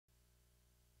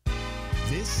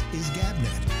This is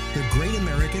GabNet, the Great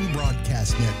American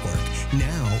Broadcast Network,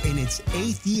 now in its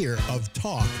 8th year of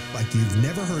talk like you've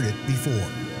never heard it before.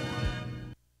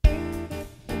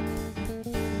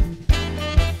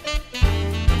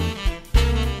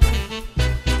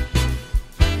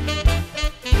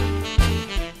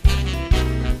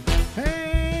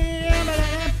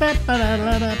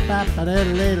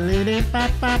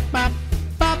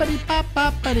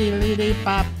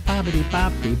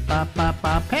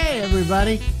 Hey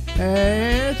everybody,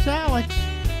 it's Alex,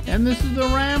 and this is the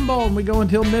Ramble, and we go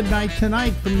until midnight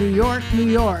tonight from New York, New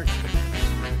York.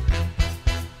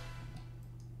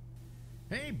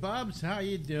 Hey Bubs, how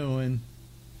you doing?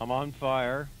 I'm on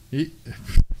fire. It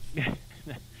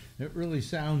really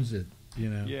sounds it, you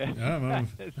know. Yeah.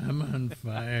 I'm on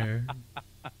fire.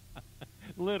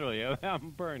 Literally,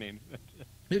 I'm burning.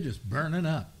 You're just burning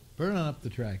up the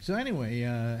track. So anyway,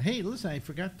 hey, listen, I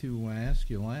forgot to ask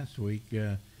you last week,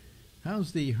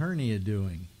 how's the hernia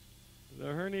doing? The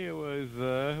hernia was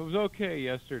it was okay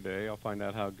yesterday. I'll find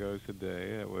out how it goes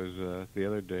today. It was the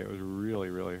other day. It was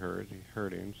really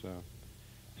hurting. So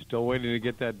still waiting to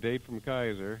get that date from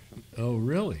Kaiser. Oh,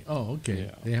 really? Oh, okay.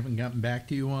 Yeah. They haven't gotten back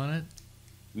to you on it?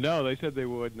 No, they said they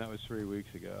would, and that was 3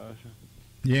 weeks ago.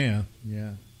 Yeah.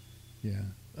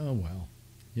 Oh, well.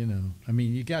 You know, I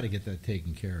mean, you got to get that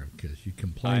taken care of because you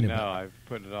complain about it. I know. I've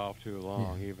put it off too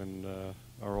long. Yeah. Even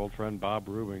our old friend Bob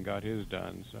Rubin got his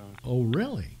done. So. Oh,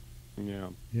 really?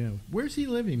 Yeah. Yeah. Where's he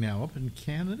living now? Up in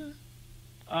Canada?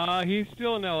 He's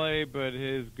still in L.A., but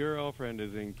his girlfriend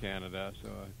is in Canada, so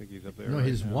I think he's up there. No, right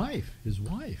his now. wife. His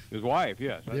wife,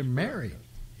 yes. They're married.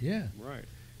 Yeah. Right.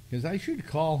 Because I should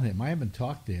call him. I haven't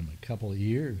talked to him in a couple of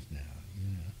years now. You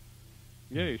know.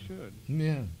 Yeah, you should.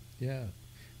 Yeah.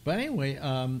 But anyway,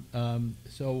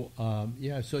 so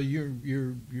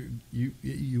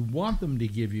you want them to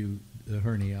give you the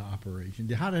hernia operation.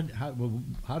 How did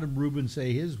Ruben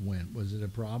say his went? Was it a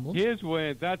problem? His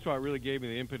went. That's what really gave me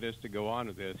the impetus to go on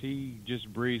with this. He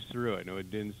just breezed through it. No, it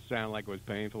didn't sound like it was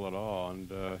painful at all.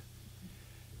 And I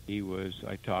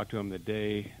talked to him the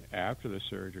day after the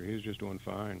surgery. He was just doing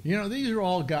fine. You know, these are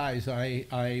all guys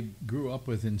I grew up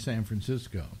with in San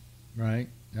Francisco, right?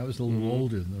 I was a little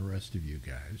older than the rest of you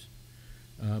guys.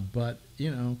 But,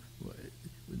 you know,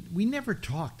 we never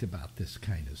talked about this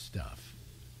kind of stuff.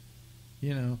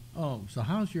 You know, oh, so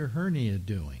how's your hernia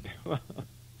doing?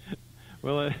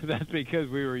 Well, that's because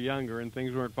we were younger and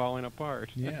things weren't falling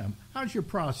apart. Yeah. How's your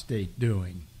prostate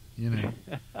doing? You know,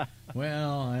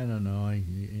 well, I don't know. I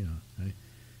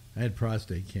had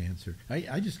prostate cancer.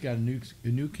 I just got a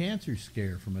new cancer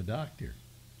scare from a doctor.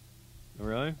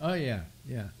 Really? Oh, yeah.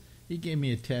 He gave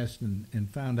me a test and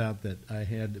found out that I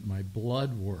had my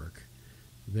blood work.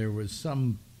 There was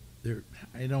I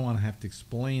don't want to have to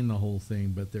explain the whole thing,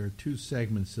 but there are two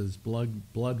segments as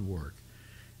blood work,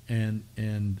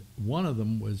 and one of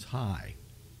them was high.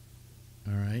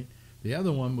 All right, the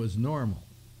other one was normal.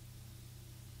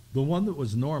 The one that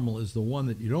was normal is the one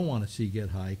that you don't want to see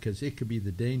get high because it could be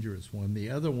the dangerous one. The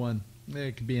other one,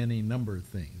 it could be any number of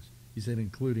things. He said,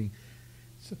 including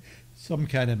some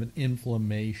kind of an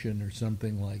inflammation or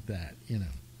something like that, you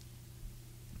know.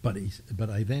 But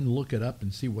I then look it up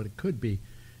and see what it could be.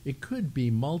 It could be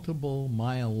multiple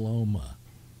myeloma,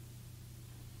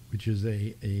 which is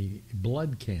a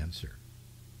blood cancer.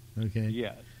 Okay.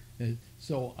 Yes.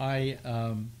 So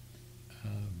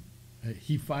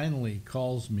he finally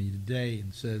calls me today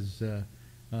and says,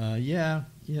 "Yeah,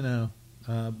 you know,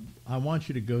 I want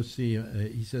you to go see."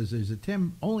 He says there's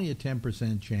only a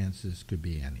 10% chance this could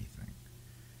be anything.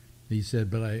 He said,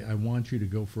 but I want you to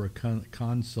go for a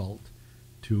consult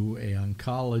to a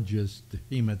oncologist,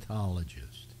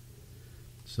 hematologist.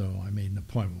 So I made an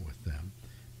appointment with them.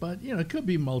 But, you know, it could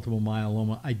be multiple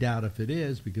myeloma. I doubt if it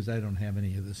is because I don't have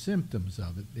any of the symptoms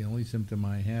of it. The only symptom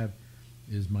I have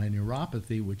is my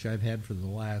neuropathy, which I've had for the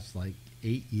last, 8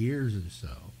 years or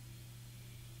so.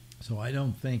 So I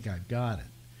don't think I've got it.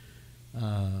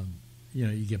 You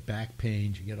know, you get back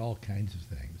pains, you get all kinds of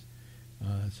things.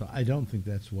 So I don't think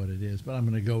that's what it is, but I'm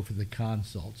going to go for the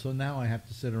consult. So now I have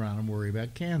to sit around and worry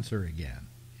about cancer again.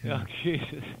 You know? Oh,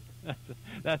 Jesus.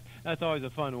 That's always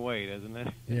a fun wait, isn't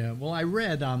it? Yeah. Well, I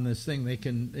read on this thing they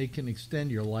can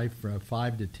extend your life for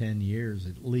 5 to 10 years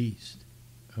at least.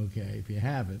 Okay, if you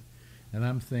have it. And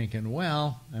I'm thinking,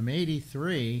 well, I'm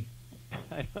 83.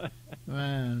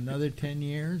 Another 10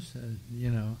 years, you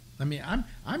know. I mean,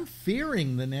 I'm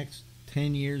fearing the next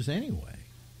 10 years anyway.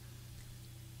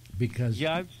 Because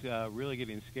yeah, I'm really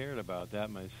getting scared about that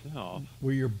myself.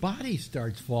 Where your body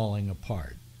starts falling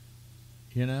apart,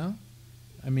 you know?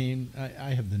 I mean,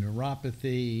 I have the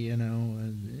neuropathy, you know,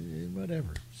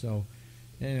 whatever. So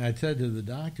And I said to the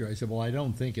doctor, I said, well, I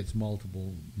don't think it's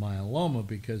multiple myeloma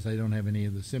because I don't have any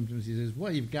of the symptoms. He says,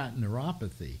 well, you've got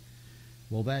neuropathy.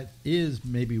 Well, that is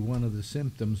maybe one of the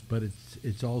symptoms, but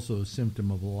it's also a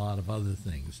symptom of a lot of other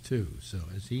things, too, so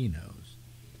as he knows.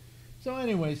 So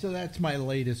anyway, so that's my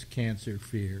latest cancer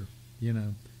fear, you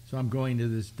know. So I'm going to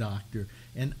this doctor.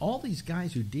 And all these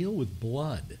guys who deal with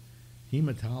blood,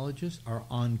 hematologists, are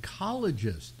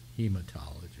oncologist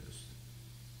hematologists.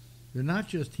 They're not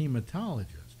just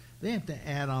hematologists. They have to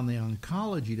add on the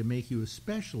oncology to make you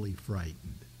especially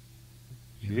frightened.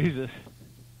 Jesus.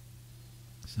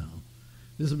 So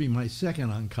this will be my second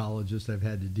oncologist I've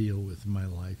had to deal with in my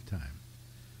lifetime.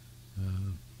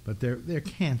 But they're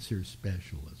cancer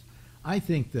specialists. I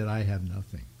think that I have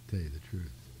nothing, to tell you the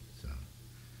truth. So,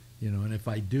 you know, and if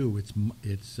I do,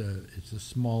 it's a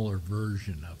smaller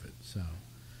version of it. So,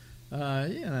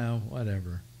 you know,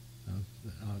 whatever.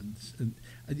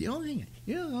 The only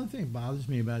thing that bothers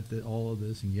me about all of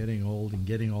this and getting old and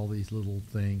getting all these little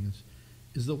things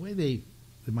is the way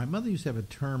my mother used to have a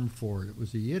term for it. It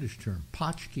was a Yiddish term,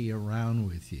 potchki around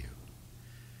with you.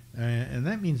 And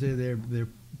that means they're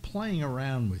playing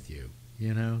around with you.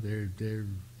 You know, they're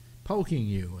poking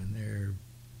you and they're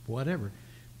whatever.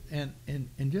 And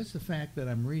just the fact that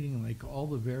I'm reading like all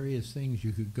the various things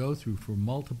you could go through for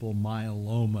multiple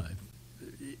myeloma,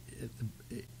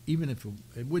 even if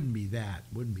it wouldn't be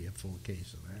a full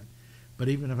case of that, but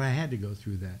even if I had to go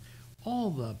through that, all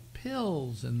the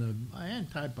pills and the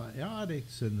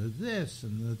antibiotics and the this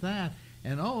and the that,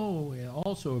 and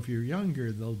also if you're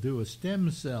younger, they'll do a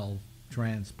stem cell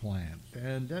transplant,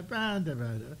 and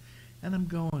I'm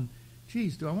going,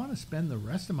 geez, do I want to spend the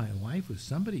rest of my life with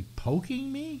somebody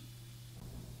poking me?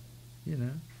 You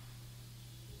know?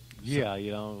 Yeah,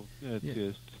 you know, it's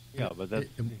just... Yeah, but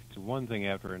it's one thing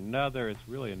after another. It's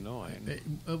really annoying.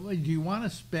 Do you want to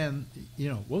spend, you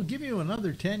know, we'll give you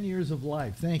another 10 years of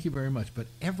life. Thank you very much. But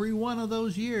every one of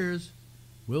those years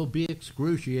will be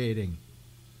excruciating.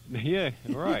 Yeah,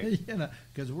 right. You know,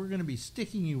 because we're going to be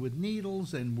sticking you with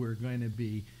needles and we're going to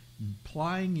be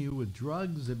plying you with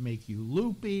drugs that make you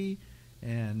loopy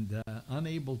and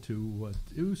unable to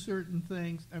do certain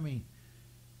things. I mean,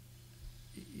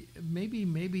 maybe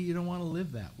you don't want to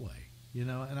live that way. You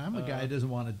know, and I'm a guy who doesn't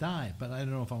want to die, but I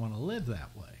don't know if I want to live that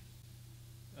way.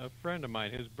 A friend of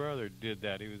mine, his brother did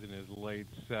that. He was in his late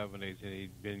 70s, and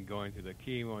he'd been going through the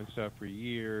chemo and stuff for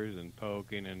years and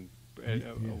poking, and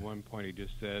at one point he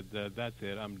just said, that's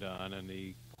it, I'm done, and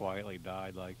he quietly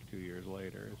died like 2 years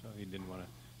later, so he didn't want to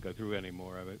go through any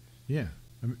more of it. Yeah,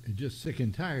 I'm just sick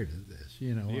and tired of this,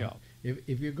 you know. Yeah.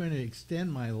 If you're going to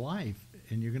extend my life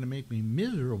and you're going to make me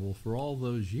miserable for all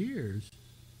those years,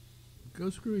 go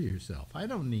screw yourself. I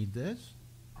don't need this,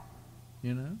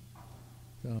 you know.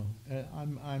 So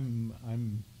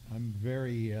I'm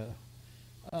very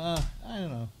I don't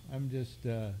know. I'm just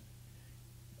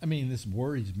I mean, this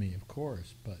worries me, of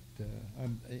course, but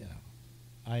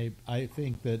I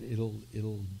think that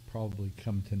it'll probably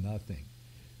come to nothing.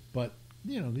 But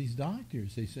you know, these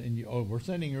doctors, they say, we're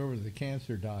sending you over to the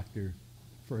cancer doctor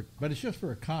but it's just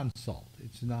for a consult.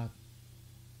 It's not,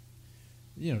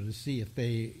 you know, to see if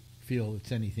they feel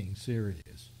it's anything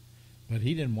serious. But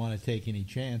he didn't want to take any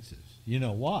chances. You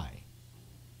know why?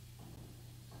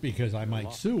 Because I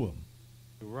might sue him.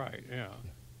 Right, yeah.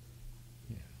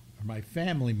 Or my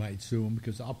family might sue him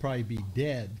because I'll probably be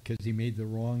dead because he made the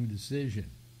wrong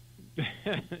decision.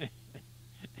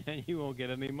 And you won't get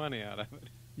any money out of it.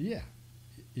 Yeah.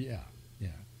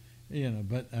 You know,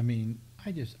 but I mean,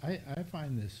 I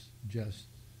find this just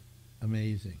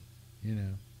amazing, you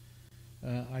know.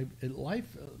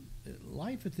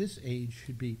 Life at this age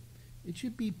should be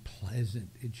pleasant.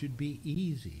 It should be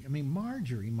easy. I mean,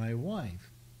 Marjorie, my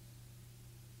wife.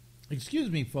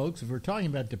 Excuse me, folks, if we're talking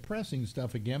about depressing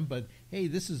stuff again, but hey,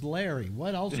 this is Larry.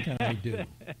 What else can I do?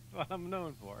 That's what I'm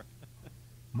known for.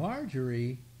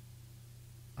 Marjorie,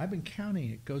 I've been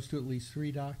counting it, goes to at least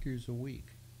 3 doctors a week.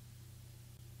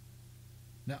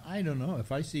 Now, I don't know.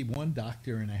 If I see one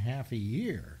doctor in a half a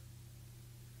year,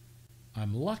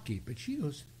 I'm lucky, but she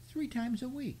goes 3 times a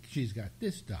week. She's got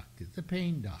this doctor, the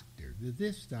pain doctor,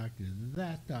 this doctor,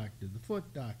 that doctor, the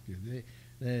foot doctor,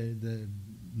 the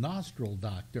nostril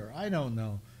doctor. I don't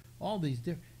know. All these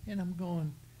different. And I'm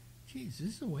going, geez,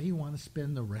 this is the way you want to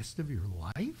spend the rest of your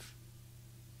life?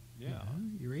 Yeah.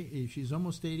 You know, she's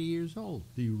almost 80 years old.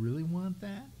 Do you really want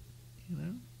that? You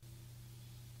know?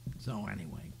 So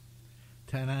anyway,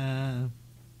 ta-da.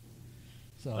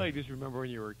 So, I just remember when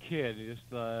you were a kid, just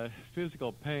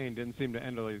physical pain didn't seem to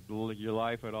end your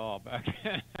life at all back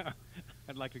then.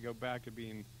 I'd like to go back to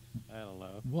being I don't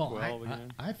know. Well, 12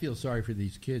 again. I feel sorry for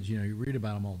these kids. You know, you read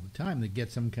about them all the time. They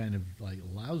get some kind of like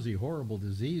lousy, horrible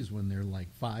disease when they're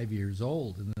like 5 years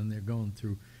old, and then they're going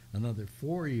through another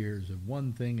 4 years of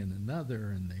one thing and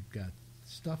another, and they've got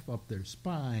stuff up their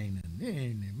spine,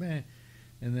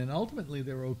 and then ultimately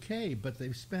they're okay, but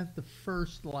they've spent the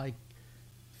first like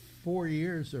 4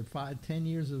 years or 10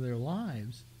 years of their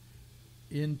lives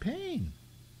in pain.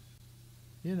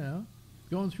 You know,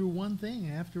 going through one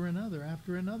thing after another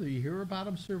after another. You hear about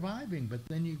them surviving, but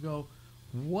then you go,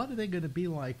 what are they going to be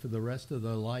like for the rest of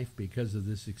their life because of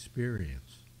this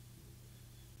experience?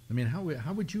 I mean, how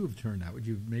would you have turned out? Would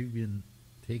you have maybe been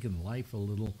taking life a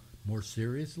little more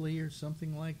seriously or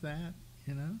something like that,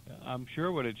 you know? I'm sure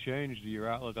it would have changed your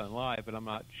outlook on life, but I'm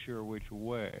not sure which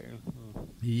way.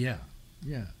 Yeah.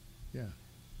 You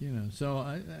know,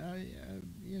 so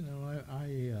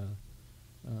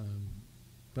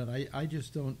but I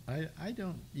just don't, I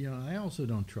don't, you know, I also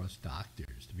don't trust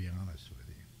doctors, to be honest with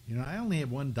you. You know, I only have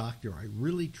one doctor I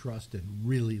really trust and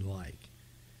really like,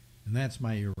 and that's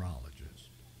my urologist.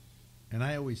 And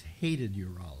I always hated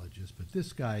urologists, but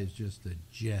this guy is just a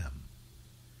gem,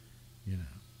 you know.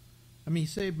 I mean, he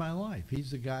saved my life.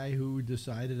 He's the guy who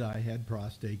decided I had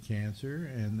prostate cancer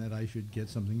and that I should get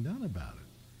something done about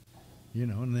it, you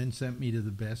know, and then sent me to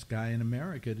the best guy in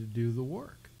America to do the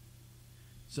work.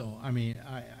 So, I mean,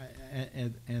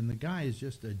 and the guy is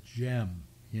just a gem,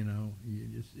 you know.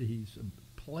 He's a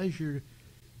pleasure,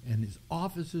 and his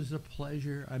office is a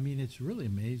pleasure. I mean, it's really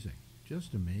amazing,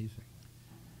 just amazing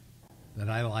that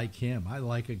I like him. I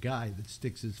like a guy that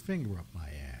sticks his finger up my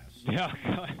ass. Yeah,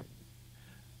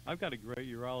 I've got a great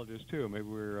urologist too.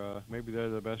 Maybe they're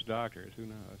the best doctors. Who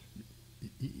knows?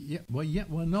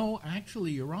 Well, no.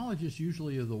 Actually, urologists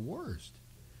usually are the worst.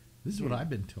 This is what I've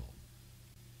been told.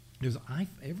 Because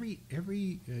every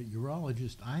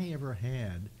urologist I ever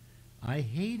had, I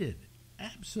hated,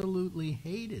 absolutely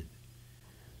hated,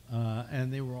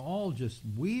 and they were all just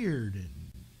weird,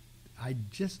 and I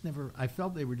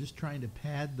felt they were just trying to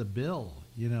pad the bill,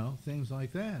 you know, things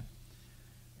like that,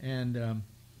 and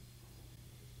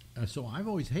so I've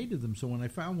always hated them. So when I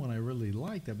found one I really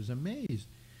liked, I was amazed,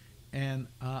 and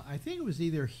I think it was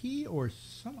either he or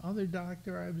some other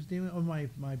doctor I was dealing with,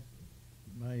 my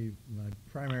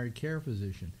primary care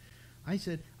physician. I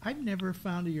said, I've never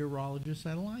found a urologist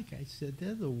I like. I said,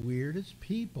 they're the weirdest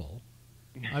people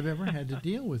I've ever had to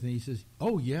deal with. And he says,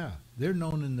 oh, yeah, they're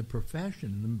known in the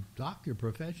profession, the doctor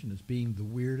profession, as being the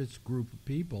weirdest group of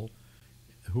people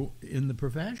who in the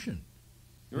profession.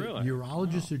 Really?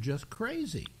 Urologists are just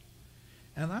crazy.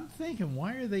 And I'm thinking,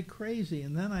 why are they crazy?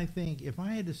 And then I think, if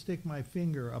I had to stick my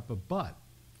finger up a butt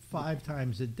 5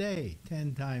 times a day,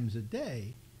 10 times a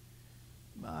day,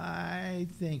 I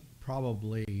think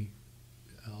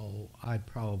I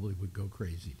probably would go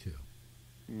crazy too.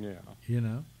 Yeah. You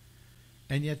know?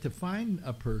 And yet to find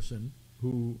a person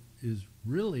who is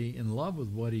really in love with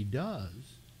what he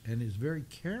does and is very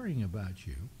caring about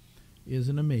you is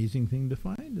an amazing thing to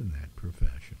find in that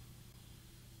profession.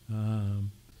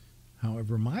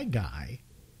 However, my guy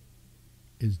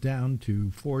is down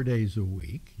to 4 days a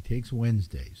week. He takes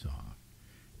Wednesdays off.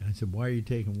 And I said, why are you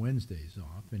taking Wednesdays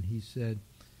off? And he says,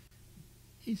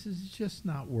 it's just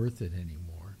not worth it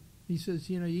anymore. He says,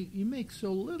 you know, you make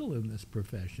so little in this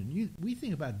profession. We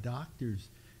think about doctors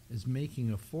as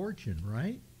making a fortune,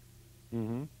 right?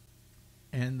 Mm-hmm.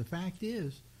 And the fact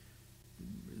is,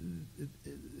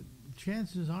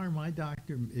 chances are my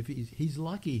doctor, if he's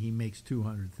lucky, he makes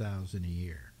 $200,000 a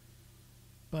year.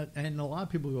 And a lot of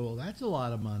people go, well, that's a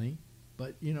lot of money.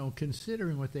 But, you know,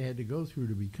 considering what they had to go through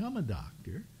to become a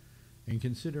doctor and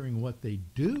considering what they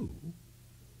do,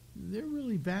 they're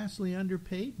really vastly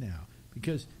underpaid now.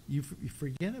 Because you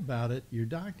forget about it, your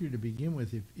doctor to begin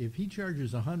with, if he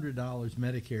charges $100,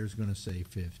 Medicare is going to say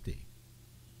 $50.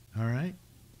 All right?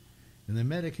 And then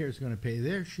Medicare is going to pay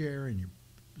their share, and your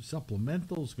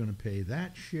supplemental is going to pay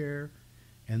that share,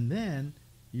 and then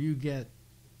you get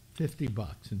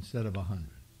 $50 instead of $100.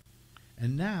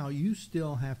 And now you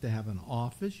still have to have an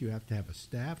office. You have to have a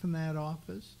staff in that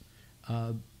office.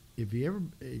 If you ever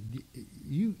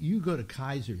you go to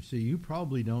Kaiser, so you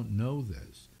probably don't know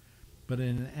this, but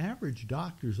in an average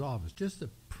doctor's office, just a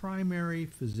primary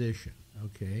physician,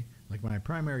 okay, like my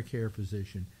primary care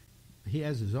physician, he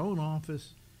has his own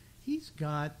office. He's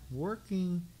got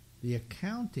working the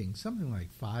accounting, something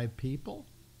like 5 people,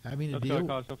 having to That's going to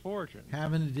cost a fortune.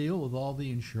 Having to deal with all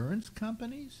the insurance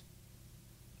companies.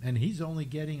 And he's only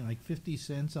getting like 50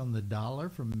 cents on the dollar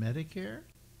from Medicare.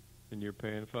 And you're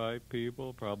paying 5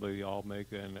 people, probably all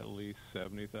making at least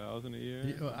 70,000 a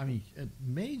year. I mean,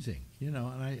 amazing, and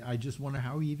I just wonder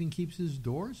how he even keeps his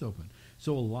doors open.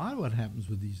 So a lot of what happens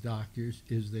with these doctors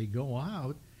is they go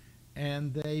out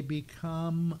and they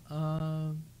become,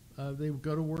 they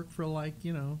go to work for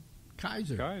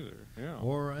Kaiser, yeah,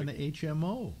 or an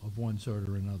HMO of one sort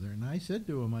or another. And I said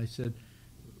to him,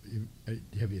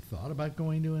 have you thought about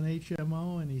going to an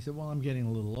HMO? And he said, well, I'm getting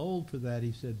a little old for that.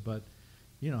 He said, but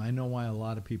I know why a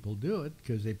lot of people do it,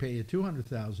 because they pay you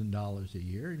 $200,000 a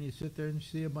year, and you sit there and you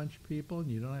see a bunch of people,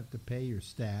 and you don't have to pay your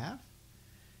staff.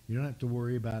 You don't have to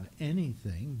worry about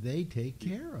anything. They take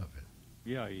care of it.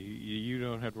 Yeah, you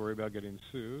don't have to worry about getting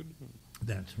sued.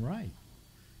 That's right.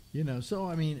 So,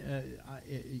 I mean,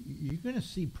 you're going to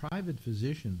see private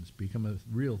physicians become a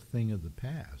real thing of the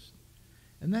past.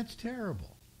 And that's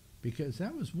terrible, because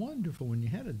that was wonderful when you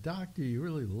had a doctor you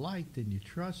really liked and you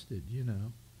trusted,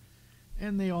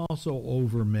 And they also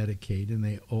over-medicate and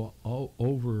they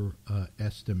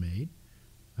overestimate.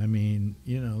 I mean,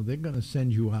 they're going to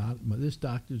send you out. This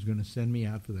doctor's going to send me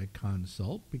out for that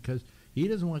consult because he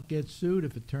doesn't want to get sued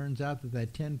if it turns out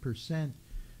that 10%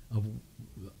 of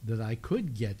that I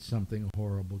could get something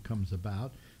horrible comes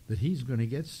about, that he's going to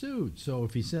get sued. So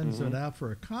if he sends it out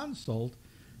for a consult,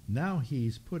 now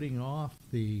he's putting off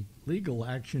the legal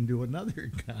action to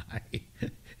another guy.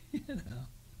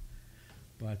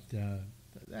 But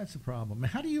that's a problem.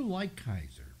 How do you like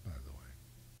Kaiser, by the way?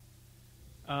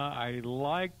 I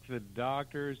like the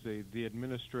doctors. The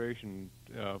administration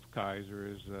of Kaiser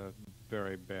is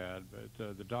very bad,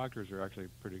 but the doctors are actually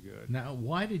pretty good. Now,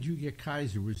 why did you get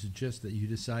Kaiser? Was it just that you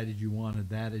decided you wanted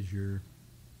that as your...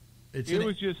 It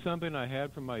was just something I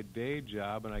had from my day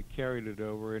job, and I carried it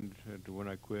over when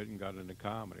I quit and got into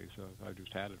comedy, so I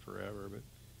just had it forever. But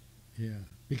yeah,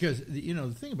 because, the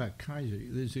thing about Kaiser,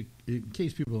 in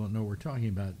case people don't know, we're talking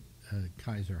about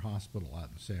Kaiser Hospital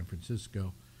out in San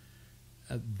Francisco.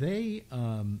 They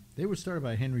were started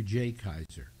by Henry J.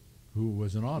 Kaiser, who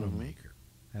was an automaker,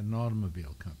 had an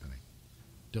automobile company.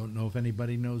 Don't know if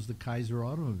anybody knows the Kaiser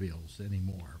automobiles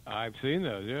anymore. I've seen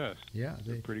those, yes. Yeah.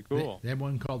 They're pretty cool. They had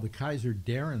one called the Kaiser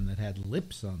Darren that had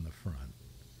lips on the front.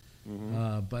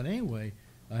 But anyway,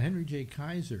 Henry J.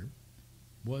 Kaiser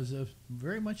was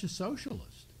very much a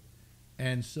socialist.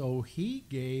 And so he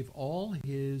gave all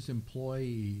his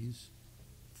employees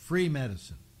free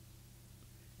medicine.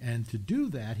 And to do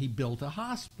that, he built a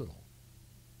hospital.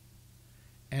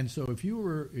 And so if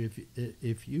you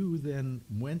then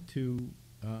went to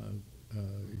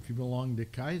if you belonged to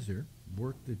Kaiser,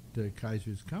 worked at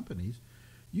Kaiser's companies,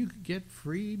 you could get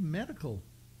free medical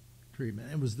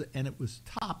treatment. It was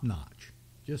top notch,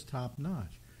 just top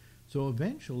notch. So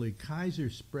eventually, Kaiser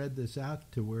spread this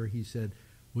out to where he said,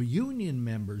 well, union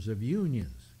members of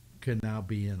unions can now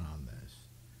be in on this.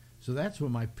 So that's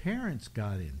when my parents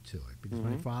got into it, because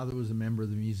my father was a member of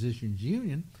the Musicians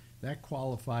Union. That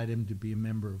qualified him to be a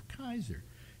member of Kaiser.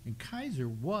 And Kaiser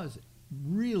was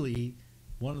really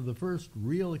one of the first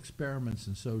real experiments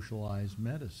in socialized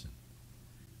medicine.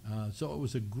 So it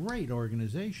was a great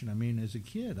organization. I mean, as a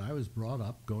kid, I was brought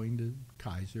up going to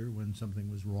Kaiser when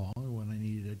something was wrong or when I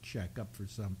needed a checkup for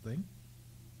something.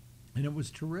 And it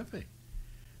was terrific.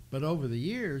 But over the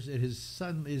years,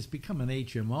 it's become an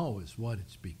HMO is what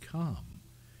it's become.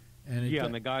 And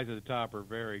and the guys at the top are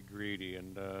very greedy,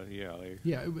 and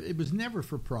it was never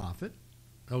for profit,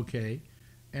 okay?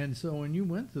 And so when you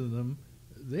went to them,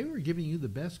 they were giving you the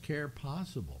best care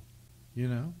possible,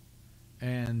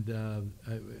 And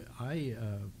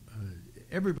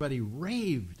everybody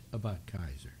raved about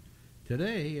Kaiser.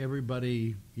 Today,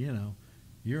 everybody,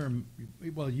 your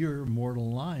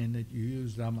immortal line that you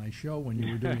used on my show when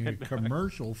you were doing a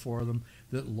commercial for them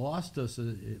that lost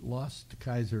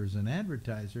Kaiser as an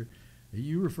advertiser.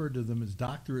 You referred to them as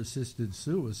doctor-assisted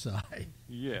suicide.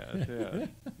 Yes.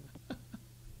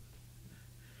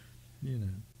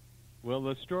 Well,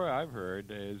 the story I've heard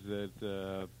is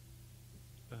that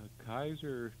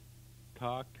Kaiser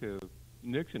talked to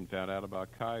Nixon, found out about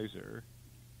Kaiser,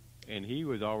 and he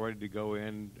was all ready to go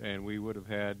in, and we would have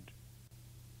had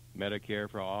Medicare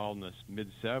for all in the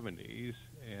mid-'70s,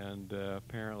 and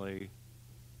apparently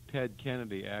Ted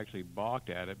Kennedy actually balked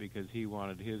at it because he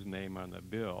wanted his name on the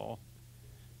bill,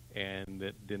 and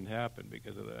that didn't happen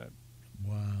because of that.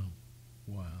 Wow.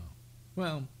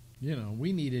 Well,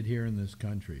 we need it here in this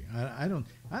country. I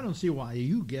don't see why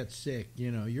you get sick.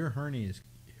 Your hernia is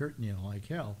hurting you like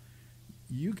hell.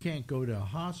 You can't go to a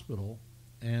hospital,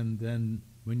 and then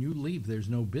when you leave, there's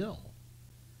no bill.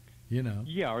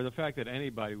 Yeah, or the fact that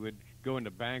anybody would go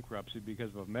into bankruptcy because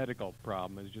of a medical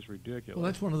problem is just ridiculous. Well,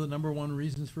 that's one of the number one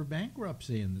reasons for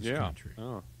bankruptcy in this country.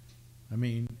 Oh. I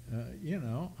mean,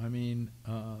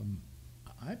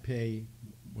 I pay,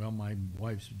 well, my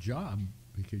wife's job,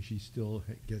 because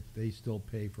they still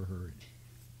pay for her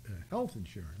health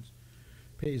insurance,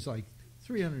 pays like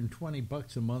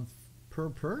 $320 a month per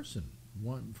person,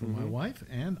 one for my wife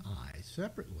and I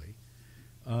separately,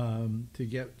 to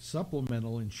get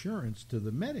supplemental insurance to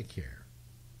the Medicare.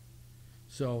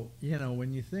 So,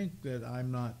 when you think that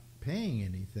I'm not paying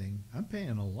anything, I'm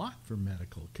paying a lot for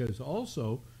medical, because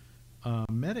also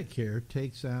Medicare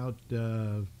takes out,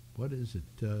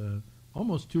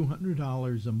 almost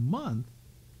 $200 a month.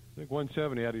 I think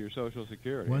 170 out of your Social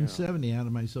Security. 170 out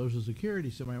of my Social Security.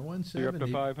 So my 170 you're up to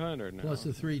 500 now. plus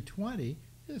the 320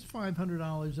 is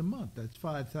 $500 a month. That's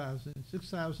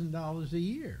 $6,000 a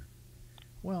year.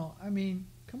 Well, I mean,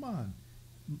 come on.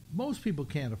 Most people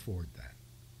can't afford that.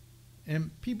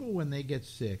 And people, when they get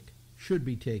sick, should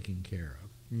be taken care of.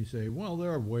 And you say, well,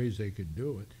 there are ways they could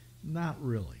do it. Not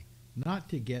really. Not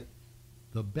to get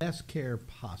the best care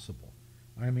possible.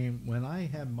 I mean, when I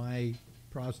had my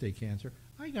prostate cancer,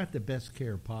 I got the best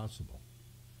care possible.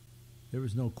 There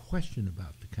was no question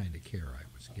about the kind of care I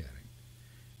was getting.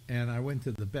 And I went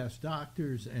to the best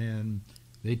doctors, and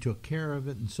they took care of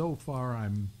it. And so far,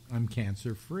 I'm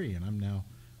cancer free, and I'm now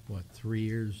 3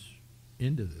 years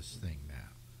into this thing now.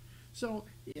 So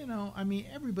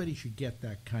everybody should get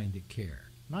that kind of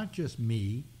care. Not just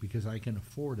me, because I can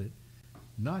afford it.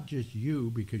 Not just you,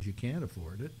 because you can't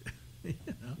afford it.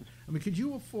 Could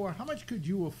you afford? How much could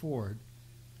you afford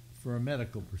for a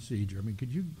medical procedure? I mean,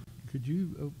 could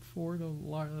you afford a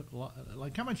lot?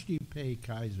 Like, how much do you pay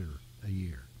Kaiser a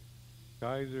year?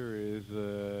 Kaiser is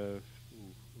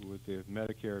with the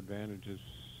Medicare Advantage is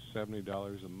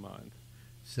 $70 a month.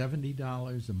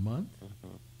 $70 a month?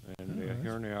 And the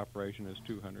hernia operation is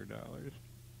 $200.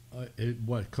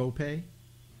 What, copay?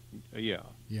 Yeah.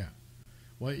 Yeah.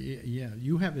 Well, yeah,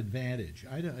 you have Advantage.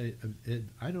 I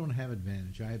don't have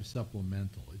Advantage. I have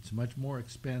supplemental. It's much more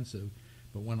expensive,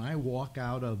 but when I walk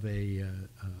out of a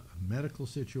medical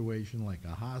situation like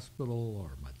a hospital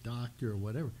or my doctor or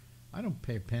whatever, I don't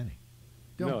pay a penny.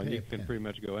 You can pretty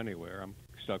much go anywhere. I'm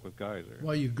stuck with Kaiser.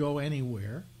 Well, you go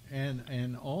anywhere,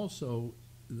 and also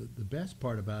the best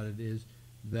part about it is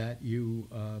that you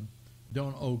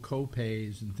don't owe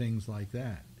copays and things like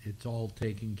that. It's all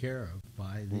taken care of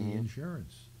by the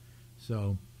insurance.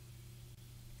 So,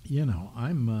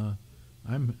 I'm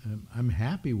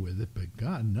happy with it, but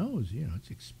God knows, it's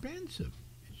expensive.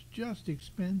 It's just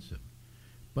expensive.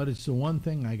 But it's the one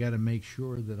thing I got to make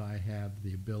sure that I have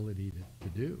the ability to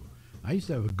do. I used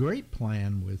to have a great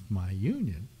plan with my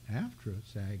union,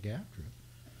 SAG-AFTRA,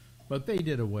 but they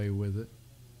did away with it.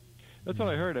 That's what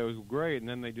I heard. It was great, and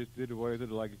then they just did away with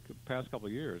it like the past couple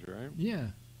of years, right?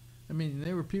 Yeah. I mean,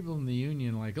 there were people in the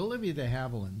union, like Olivia de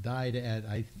Havilland died at,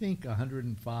 I think,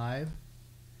 105.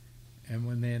 And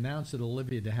when they announced that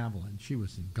Olivia de Havilland, she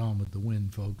was in Gone with the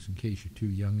Wind, folks, in case you're too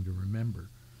young to remember.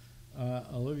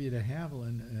 Olivia de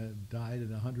Havilland died at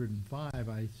 105.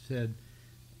 I said,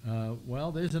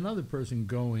 well, there's another person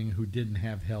going who didn't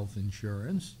have health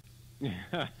insurance.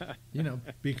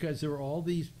 Because there were all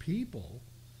these people.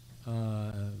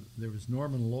 There was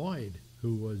Norman Lloyd,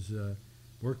 who was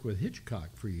worked with Hitchcock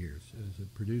for years as a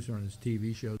producer on his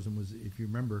TV shows, and was, if you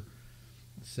remember,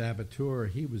 Saboteur.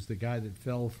 He was the guy that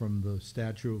fell from the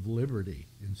Statue of Liberty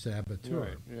in Saboteur.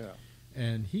 Right, yeah.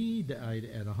 And he died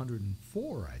at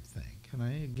 104, I think. And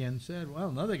I again said, well,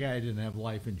 another guy didn't have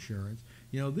life insurance.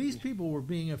 These people were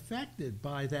being affected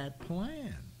by that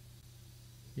plan.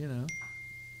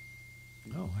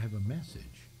 Oh, I have a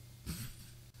message.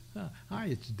 Hi,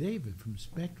 it's David from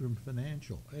Spectrum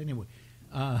Financial. Anyway,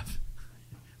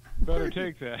 better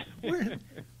take that.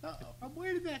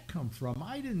 Where did that come from?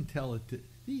 I didn't tell it to.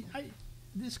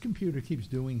 This computer keeps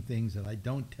doing things that I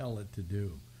don't tell it to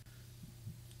do.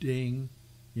 Ding,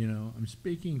 I'm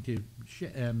speaking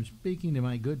to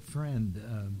my good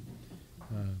friend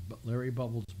Larry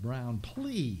Bubbles Brown.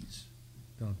 Please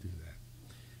don't do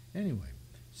that. Anyway,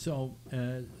 so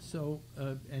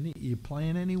you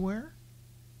playing anywhere?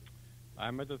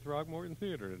 I'm at the Throckmorton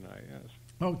Theater tonight, yes.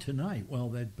 Oh, tonight. Well,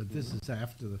 but this is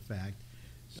after the fact.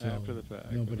 So after the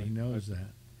fact. Nobody knows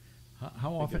that.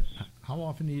 How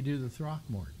often do you do the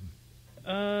Throckmorton?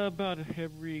 About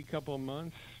every couple of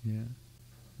months. Yeah.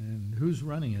 And who's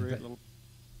running it?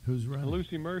 Who's running?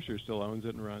 Lucy Mercer still owns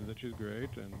it and runs it. She's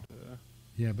great. And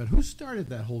yeah, but who started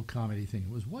that whole comedy thing?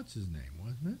 It was what's his name,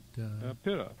 wasn't it?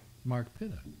 Pitta. Mark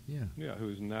Pitta. Yeah. Yeah,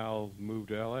 who's now moved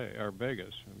to L.A. or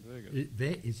Vegas.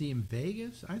 Is he in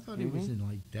Vegas? I thought he was in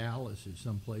like Dallas or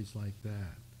someplace like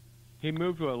that. He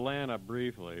moved to Atlanta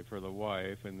briefly for the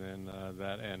wife, and then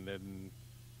that ended. And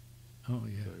Oh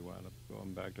yeah. So he wound up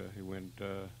going back to. He went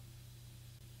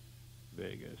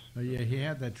Vegas. Oh yeah, he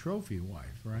had that trophy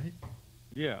wife, right?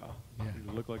 Yeah. Yeah.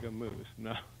 He looked like a moose.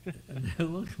 No. It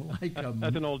looked like a.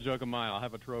 That's an old joke of mine. I'll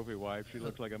have a trophy wife. She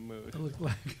looks like a moose. It looked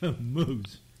like a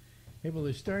moose. Hey, well,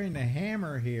 they're starting to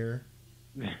hammer here.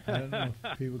 I don't know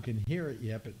if people can hear it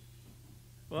yet, but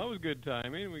Well, that was good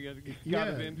timing. We got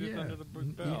it in just under the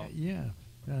bell. Yeah.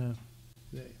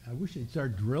 I wish they'd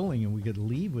start drilling and we could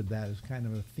leave with that as kind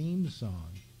of a theme song.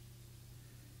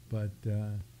 But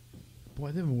boy,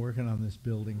 they've been working on this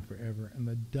building forever, and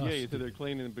the dust. Yeah, you said they're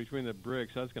cleaning between the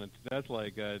bricks. That's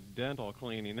like dental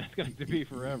cleaning. That's going to be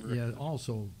forever. Yeah.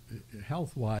 Also,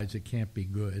 health-wise, it can't be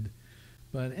good.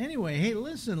 But anyway, hey,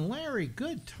 listen, Larry,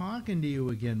 good talking to you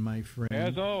again, my friend.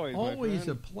 As always, Always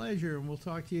my a pleasure, and we'll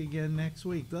talk to you again next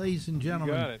week. Ladies and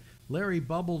gentlemen, You got it. Larry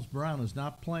Bubbles Brown is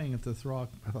not playing at the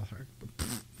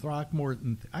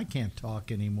Throckmorton. I can't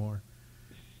talk anymore.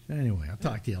 Anyway, I'll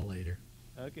talk to you later.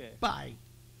 Okay. Bye.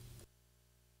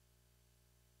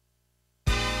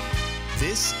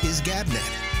 This is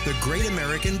GabNet, the Great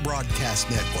American Broadcast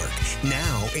Network,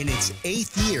 now in its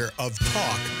 8th year of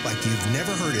talk like you've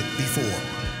never heard it before.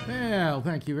 Well,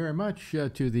 thank you very much to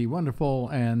the wonderful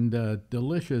and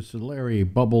delicious Larry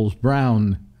Bubbles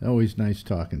Brown. Always nice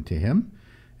talking to him.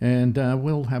 And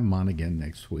we'll have him on again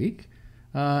next week.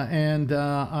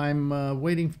 I'm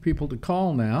waiting for people to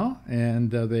call now,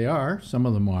 and they are. Some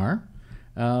of them are.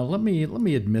 Let me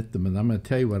admit them, and I'm going to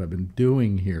tell you what I've been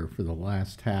doing here for the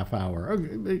last half hour, a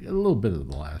little bit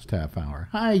of the last half hour.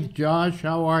 Hi, Josh.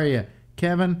 How are you?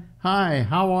 Kevin. Hi.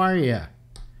 How are you?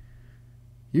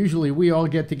 Usually we all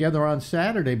get together on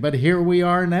Saturday, but here we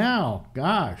are now.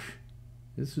 Gosh,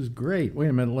 this is great. Wait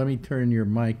a minute. Let me turn your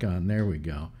mic on. There we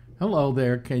go. Hello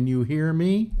there. Can you hear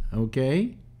me?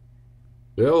 Okay.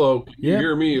 Hello. Can you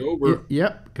hear me? Over.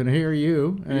 Yep. Can hear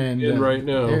you. And in right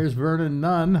now. There's Vernon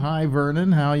Nunn. Hi,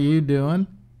 Vernon. How you doing?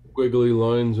 Wiggly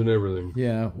lines and everything.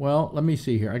 Yeah. Well, let me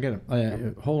see here. I got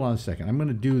to hold on a second. I'm going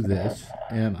to do this,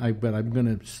 but I'm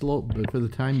going to slow. But for the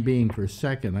time being, for a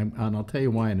second, and I'll tell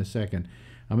you why in a second.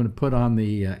 I'm going to put on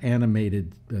the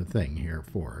animated thing here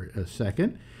for a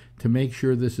second to make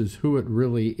sure this is who it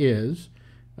really is.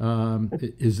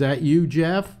 Is that you,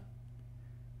 Jeff?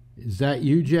 Is that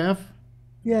you, Jeff?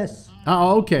 Yes.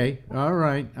 Oh, okay. All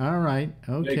right.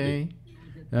 Okay.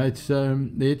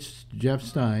 It's Jeff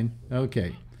Stein.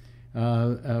 Okay.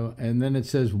 And then it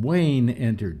says Wayne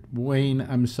entered. Wayne,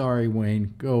 I'm sorry,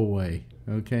 Wayne. Go away.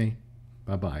 Okay.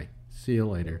 Bye-bye. See you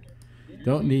later.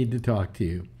 Don't need to talk to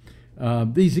you.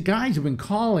 These guys have been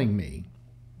calling me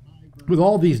with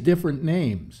all these different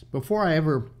names before I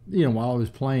ever, while I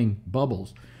was playing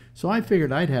Bubbles. So I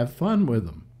figured I'd have fun with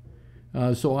them.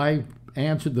 So I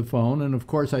answered the phone, and of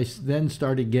course I then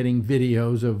started getting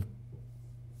videos of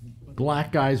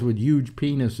black guys with huge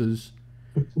penises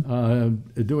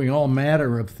doing all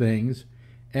manner of things,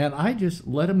 and I just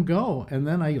let them go. And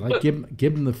then I give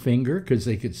them the finger because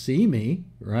they could see me,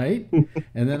 right?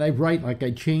 And then I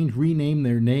rename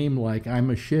their name like I'm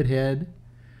a shithead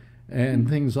and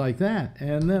things like that.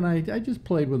 And then I just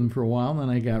played with them for a while, and then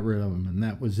I got rid of them, and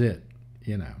that was it,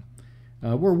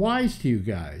 We're wise to you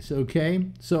guys, okay?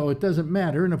 So it doesn't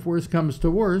matter, and if worse comes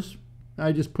to worse,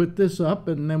 I just put this up,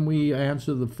 and then we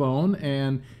answer the phone,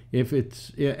 and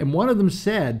and one of them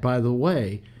said, by the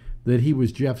way, that he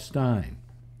was Jeff Stein.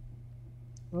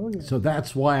 Oh, yeah. So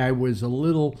that's why I was a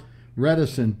little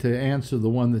reticent to answer the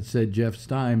one that said Jeff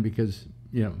Stein, because,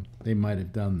 they might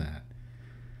have done that.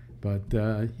 But,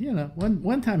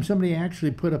 one time somebody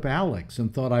actually put up Alex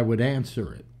and thought I would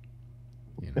answer it,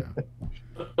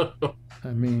 I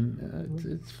mean,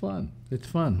 it's fun. It's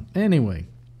fun. Anyway,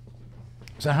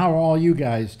 so how are all you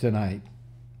guys tonight?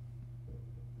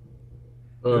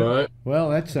 All right. Well,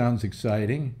 that sounds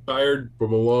exciting. Tired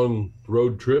from a long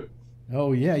road trip.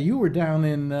 Oh, yeah. You were down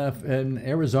in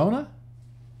Arizona?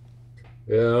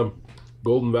 Yeah.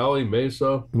 Golden Valley,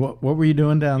 Mesa. What were you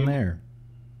doing down there?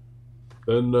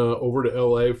 Then over to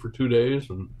L.A. for 2 days.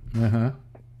 And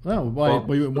Well,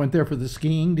 you went there for the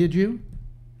skiing, did you?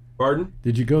 Pardon?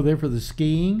 Did you go there for the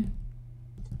skiing?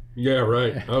 Yeah,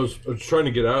 right. I was trying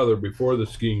to get out of there before the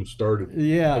skiing started.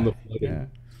 Yeah. And the flooding. Yeah.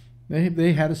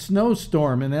 They had a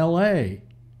snowstorm in L.A.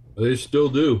 They still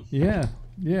do. Yeah.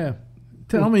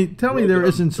 Tell me there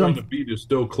isn't some. something. The beat is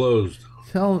still closed.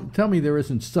 Tell me there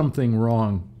isn't something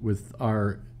wrong with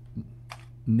our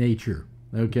nature,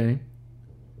 okay?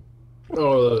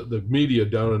 Oh, the media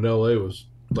down in L.A. was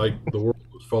like the world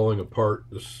was falling apart.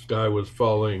 The sky was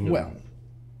falling. Well,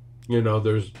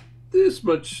 there's this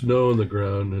much snow on the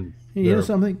ground, and you know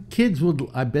something?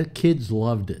 I bet kids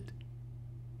loved it.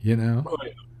 Oh,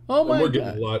 yeah. Oh And my we're getting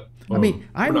God! a lot. I mean,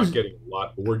 I we're was not getting a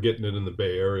lot, but we're getting it in the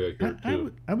Bay Area here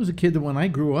too. I was a kid that when I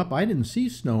grew up, I didn't see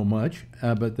snow much,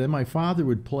 but then my father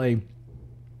would play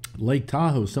Lake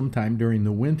Tahoe sometime during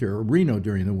the winter, or Reno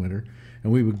during the winter,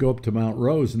 and we would go up to Mount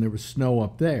Rose, and there was snow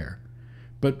up there.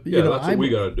 But you Yeah, know, that's what we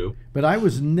got to do. but I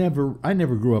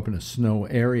never grew up in a snow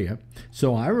area,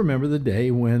 so I remember the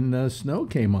day when snow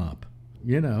came up.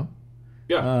 You know,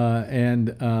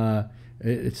 Yeah.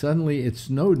 suddenly it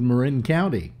snowed in Marin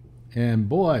County, and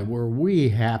boy, were we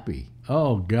happy!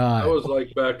 Oh That God! was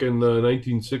like back in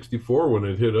 1964 when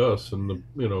it hit us, and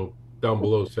down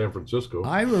below San Francisco.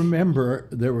 I remember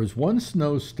there was one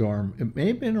snowstorm. It may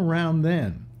have been around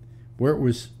then, where it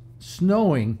was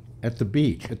snowing at the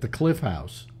beach at the Cliff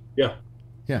House. Yeah,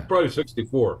 Yeah, probably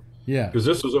 64 yeah, because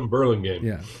this was in Burlingame.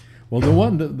 yeah.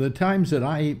 Well, the times that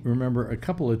I remember, a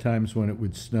couple of times when it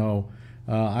would snow,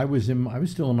 I was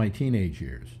still in my teenage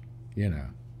years. You know,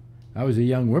 I was a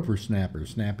young whippersnapper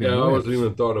snapping Yeah, I whips. wasn't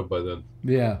even thought of by then.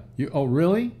 Yeah. Oh,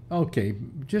 really? Okay.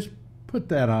 Just put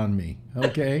that on me.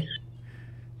 Okay.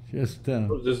 Just It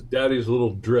was just Daddy's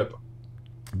little drip.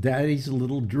 Daddy's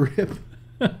little drip.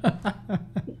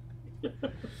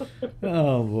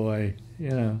 Oh boy.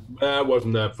 Yeah. That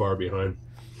wasn't that far behind.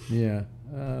 Yeah.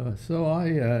 So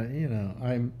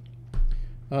I'm.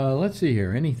 Let's see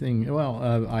here. Anything? Well,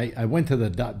 I went to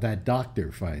that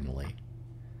doctor finally,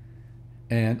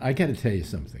 and I got to tell you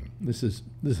something. This is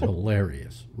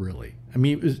hilarious, really. I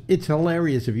mean, it's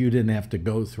hilarious if you didn't have to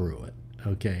go through it.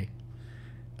 Okay.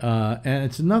 And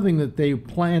it's nothing that they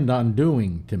planned on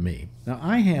doing to me. Now,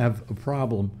 I have a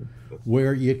problem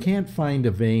where you can't find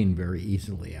a vein very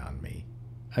easily on me.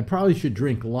 I probably should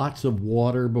drink lots of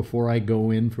water before I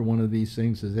go in for one of these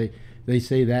things, as they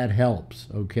say that helps,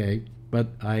 okay? But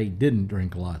I didn't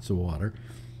drink lots of water.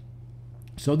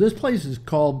 So this place is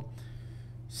called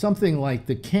something like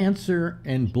the Cancer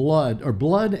and Blood, or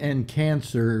Blood and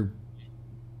Cancer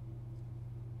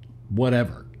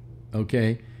whatever,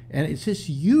 okay? And it's this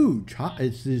huge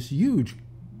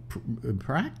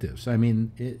practice. I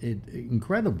mean, it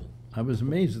incredible. I was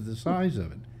amazed at the size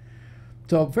of it.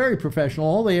 So very professional.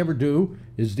 All they ever do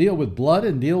is deal with blood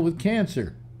and deal with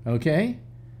cancer. Okay?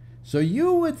 So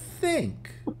you would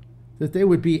think that they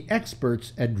would be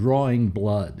experts at drawing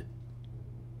blood.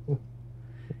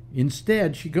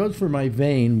 Instead, she goes for my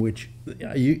vein, which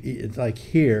it's like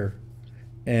here,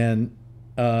 and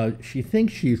she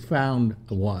thinks she's found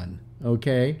one.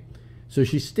 Okay? So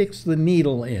she sticks the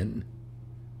needle in,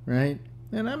 right?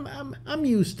 And I'm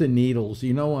used to needles.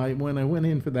 You know, when I went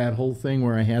in for that whole thing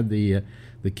where I had the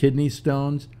kidney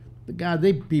stones, God,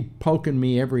 they'd be poking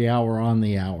me every hour on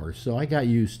the hour. So I got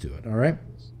used to it, all right?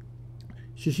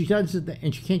 So she does it,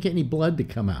 and she can't get any blood to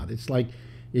come out. It's like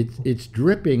it's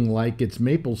dripping like it's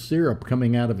maple syrup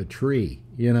coming out of a tree,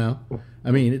 you know?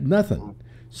 I mean, nothing.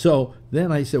 So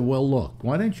then I said, well, look,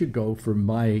 why don't you go for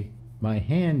my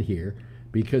hand here,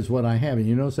 because what I have, and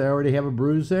you notice I already have a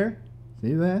bruise there?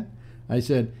 See that? I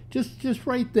said, just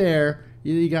right there,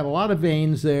 you got a lot of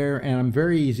veins there, and I'm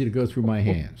very easy to go through my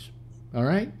hands. All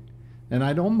right? And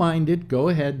I don't mind it. Go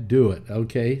ahead, do it.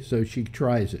 Okay? So she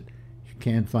tries it. She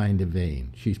can't find a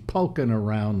vein. She's poking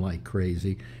around like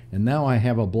crazy, and now I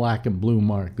have a black and blue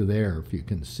mark there, if you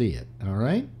can see it. All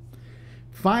right?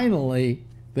 Finally,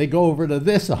 they go over to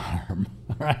this arm,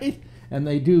 all right? And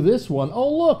they do this one.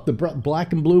 Oh, look, the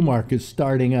black and blue mark is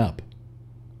starting up.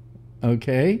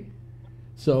 Okay?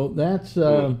 So that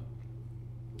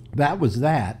was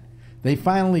that. They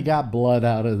finally got blood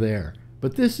out of there.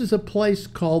 But this is a place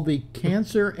called the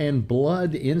Cancer and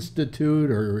Blood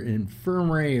Institute or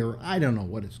Infirmary, or I don't know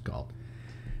what it's called.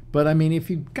 But I mean,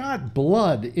 if you've got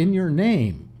blood in your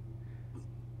name,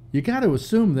 you got to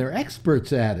assume they're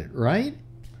experts at it, right?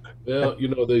 Well,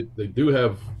 they do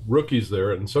have rookies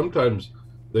there, and sometimes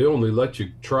they only let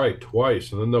you try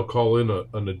twice, and then they'll call in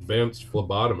an advanced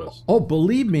phlebotomist. Oh,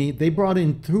 believe me, they brought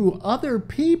in 2 other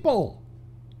people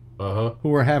who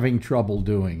were having trouble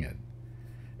doing it.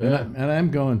 Yeah. And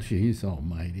I'm going, geez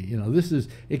almighty. You know,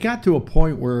 it got to a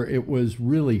point where it was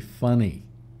really funny,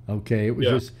 okay? It was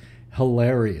just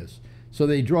hilarious. So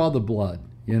they draw the blood,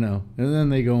 and then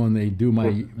they go and they do my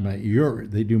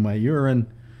urine,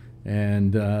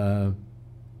 and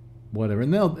whatever.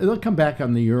 And they'll come back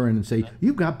on the urine and say,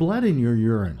 you've got blood in your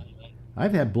urine.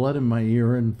 I've had blood in my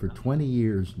urine for 20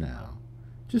 years now.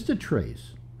 Just a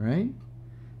trace, right?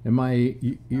 And my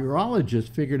urologist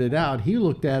figured it out. He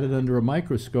looked at it under a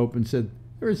microscope and said,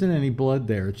 there isn't any blood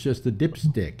there. It's just a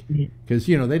dipstick. Because,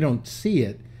 they don't see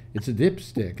it. It's a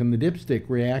dipstick. And the dipstick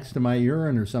reacts to my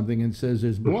urine or something and says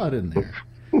there's blood in there.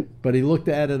 But he looked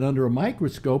at it under a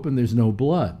microscope and there's no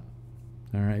blood.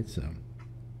 All right,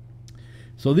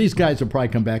 So these guys will probably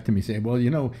come back to me saying, well,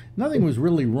 nothing was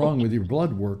really wrong with your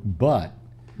blood work, but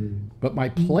my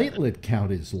platelet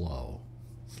count is low.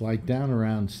 It's like down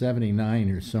around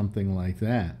 79 or something like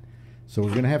that. So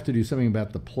we're going to have to do something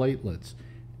about the platelets.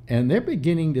 And they're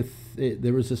beginning to,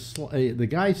 there was the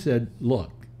guy said,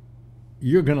 look,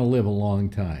 you're going to live a long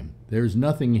time. There's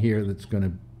nothing here that's going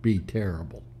to be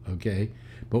terrible, okay?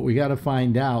 But we got to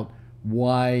find out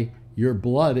why your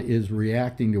blood is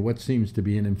reacting to what seems to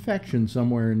be an infection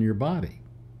somewhere in your body.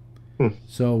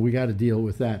 So we got to deal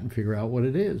with that and figure out what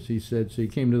it is. He said, so you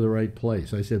came to the right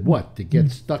place. I said, what, to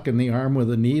get stuck in the arm with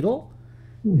a needle?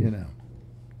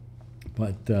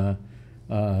 But so,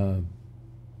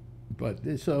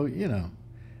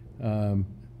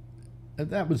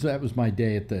 that was my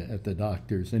day at the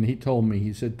doctor's. And he told me,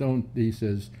 he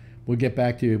says, we'll get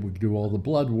back to you. We'll do all the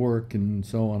blood work and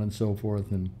so on and so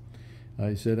forth. And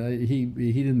I said he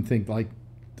didn't think like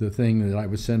the thing that I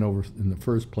was sent over in the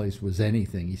first place was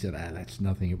anything. He said, that's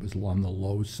nothing. It was on the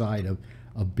low side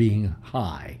of being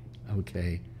high.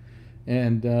 Okay.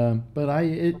 And but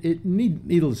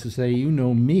needless to say,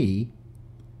 me,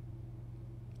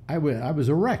 I was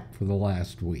a wreck for the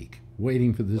last week,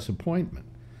 waiting for this appointment.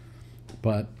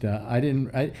 But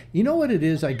you know what it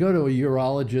is? I go to a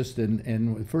urologist,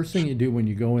 and the first thing you do when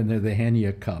you go in there, they hand you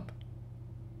a cup.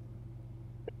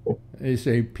 They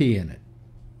say, pee in it.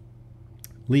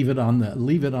 Leave it on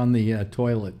the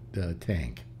toilet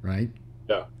tank, right?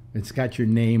 Yeah. It's got your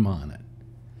name on it.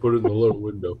 Put it in the little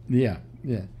window. Yeah.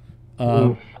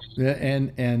 Then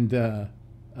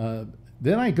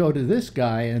I go to this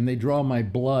guy, and they draw my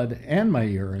blood and my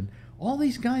urine. All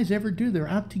these guys ever do, they're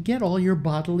out to get all your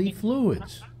bodily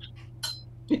fluids.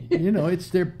 It's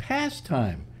their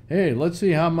pastime. Hey, let's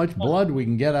see how much blood we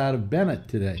can get out of Bennett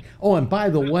today. Oh, and by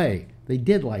the way, they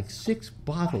did like 6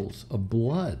 bottles of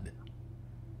blood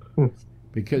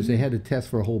because they had to test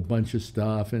for a whole bunch of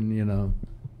stuff. And,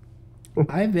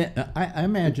 I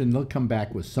imagine they'll come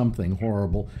back with something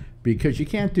horrible because you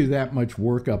can't do that much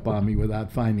workup on me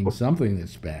without finding something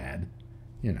that's bad,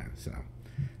 so.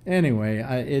 Anyway,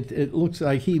 it looks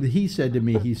like he said to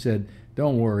me, he said,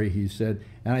 don't worry, he said.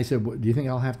 And I said, do you think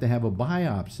I'll have to have a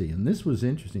biopsy? And this was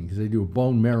interesting because they do a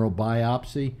bone marrow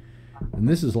biopsy. And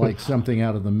this is like something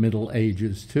out of the Middle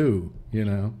Ages too,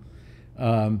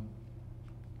 And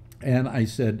I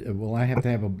said, well,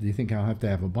 do you think I'll have to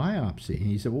have a biopsy? And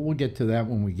he said, well, we'll get to that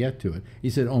when we get to it. He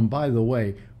said, oh, and by the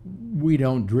way, we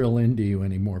don't drill into you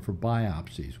anymore for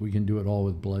biopsies. We can do it all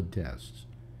with blood tests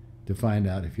to find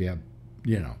out if you have,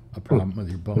 a problem with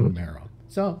your bone marrow.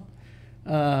 So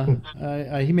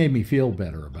he made me feel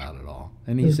better about it all.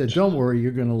 And he said, don't worry,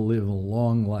 you're going to live a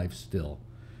long life still.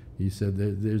 He said,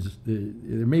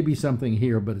 there may be something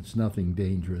here, but it's nothing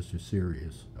dangerous or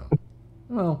serious. So,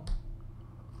 well,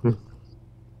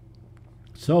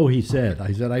 so he said,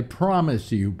 I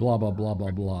promise you, blah, blah, blah,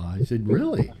 blah, blah. I said,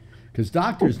 really? Because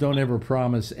doctors don't ever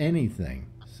promise anything.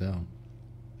 So.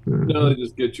 No, they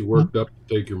just get you worked up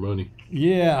to take your money.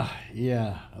 Yeah.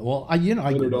 Well,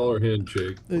 $100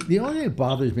 handshake. The only thing that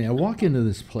bothers me, I walk into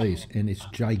this place and it's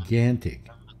gigantic,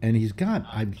 and he's got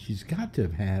to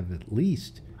have at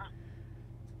least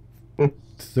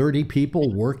 30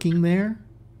 people working there,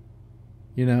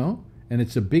 and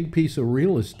it's a big piece of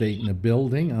real estate in a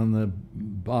building on the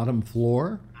bottom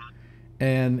floor,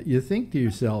 and you think to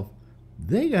yourself,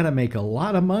 they got to make a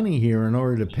lot of money here in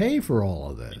order to pay for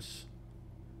all of this.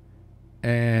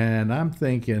 And I'm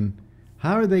thinking,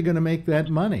 how are they going to make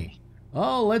that money?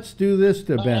 Oh, let's do this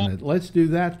to Bennett. Let's do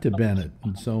that to Bennett,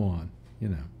 and so on.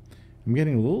 I'm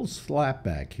getting a little slap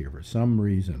back here for some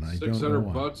reason. I don't know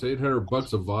why. $600,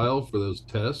 $800 a vial for those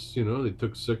tests. They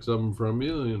took 6 of them from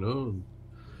you. And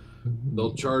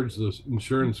they'll charge the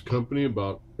insurance company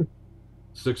about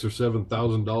 $6,000 or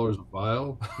 $7,000 a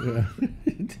vial. Yeah.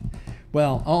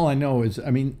 Well, all I know is,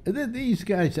 these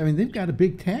guys. They've got a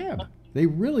big tab. They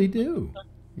really do.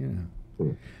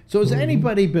 So has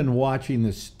anybody been watching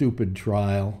this stupid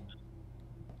trial?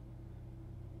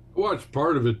 I watched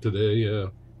part of it today, yeah.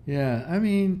 Yeah,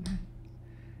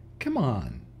 come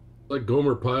on. Like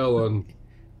Gomer Pyle on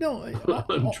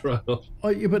trial. Oh,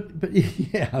 yeah, but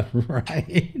yeah,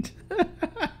 right.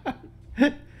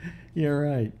 You're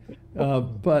right.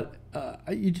 But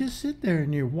you just sit there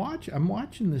and I'm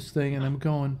watching this thing and I'm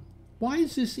going, why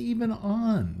is this even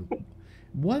on?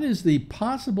 What is the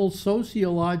possible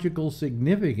sociological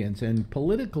significance and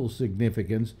political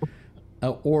significance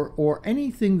or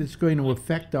anything that's going to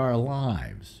affect our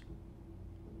lives?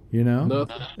 Nothing.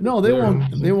 No,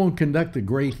 they won't conduct a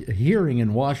great hearing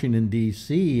in Washington,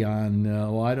 D.C. on,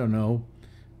 I don't know,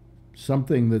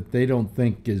 something that they don't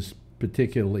think is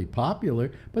particularly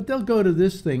popular, but they'll go to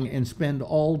this thing and spend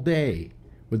all day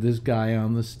with this guy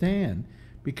on the stand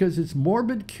because it's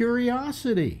morbid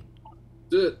curiosity.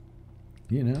 That's it.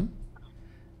 You know?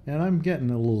 And I'm getting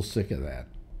a little sick of that.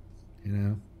 You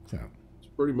know? So, It's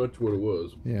pretty much what it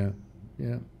was. yeah.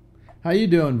 Yeah. How you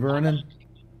doing, Vernon?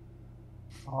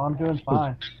 Oh, I'm doing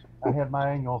fine. I had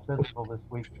my annual physical this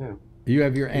week too. You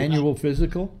have your annual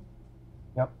physical?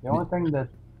 Yep. The only thing that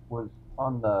was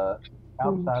on the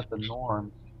outside the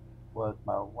norms was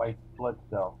my white blood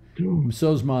cell.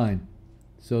 So's mine.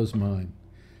 So's mine.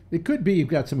 It could be you've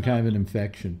got some kind of an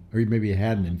infection, or maybe you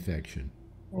had an infection.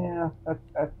 Yeah,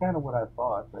 that's kind of what I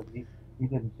thought, but he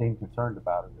didn't seem concerned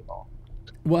about it at all.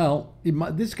 Well,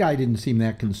 this guy didn't seem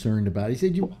that concerned about it. He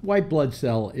said your white blood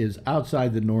cell is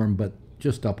outside the norm, but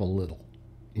just up a little,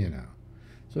 you know.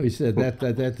 So he said that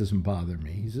doesn't bother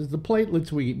me. He says the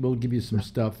platelets we'll give you some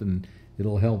stuff and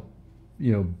it'll help,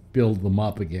 you know, build them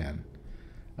up again.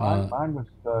 Mine was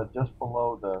just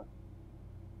below the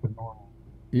normal.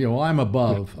 You know, I'm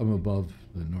above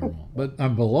the normal, but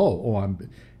I'm below. Oh,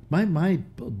 my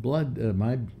blood,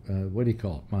 what do you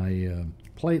call it? My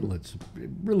platelets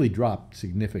really dropped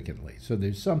significantly. So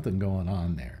there's something going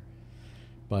on there.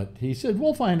 But he said,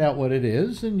 we'll find out what it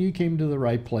is, and you came to the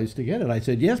right place to get it. I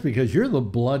said, yes, because you're the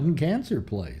blood and cancer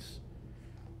place,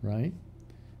 right?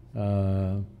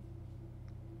 Yeah,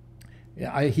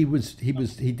 he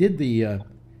did the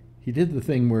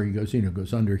thing where he goes, you know,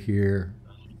 goes under here,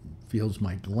 feels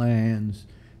my glands,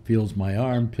 feels my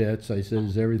armpits. I said,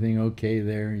 is everything okay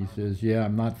there? He says, yeah,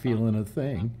 I'm not feeling a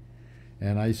thing.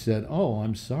 And I said, oh,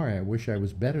 I'm sorry. I wish I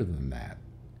was better than that.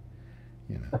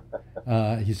 You know,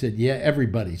 he said, yeah,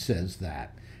 everybody says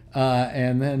that.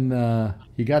 And then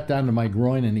he got down to my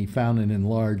groin and he found an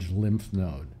enlarged lymph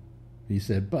node. He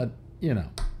said, but, you know,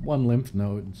 one lymph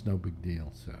node, it's no big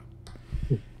deal. So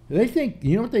they think,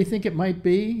 you know what they think it might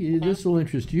be? This will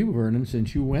interest you, Vernon,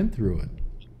 since you went through it.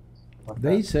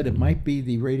 They said it might be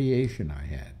the radiation I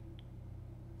had.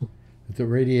 That the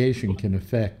radiation can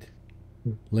affect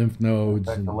lymph nodes.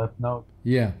 Affect the lymph node?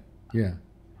 Yeah, yeah.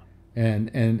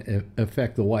 And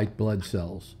affect the white blood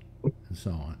cells and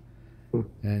so on.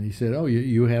 And he said, oh,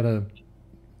 you had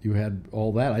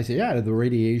all that. I said, yeah, I had the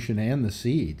radiation and the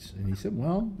seeds. And he said,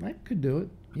 well, I could do it,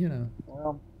 you know.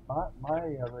 Well, my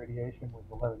radiation was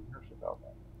 11 years ago.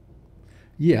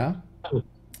 Yeah,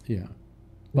 yeah.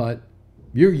 But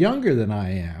you're younger than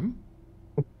I am.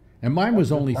 And mine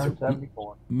was only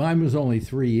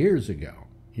 3 years ago,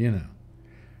 you know.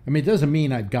 I mean, it doesn't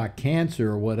mean I've got cancer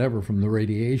or whatever from the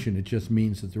radiation. It just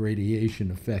means that the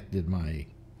radiation affected my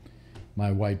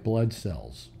white blood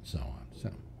cells, so on.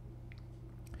 So,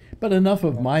 but enough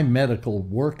of my medical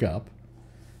workup,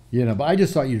 you know. But I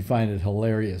just thought you'd find it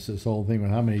hilarious, this whole thing with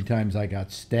how many times I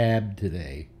got stabbed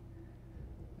today,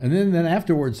 and then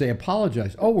afterwards they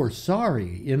apologized. Oh, we're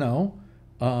sorry, you know.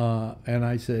 And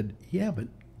I said, yeah, but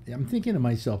I'm thinking to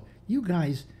myself, you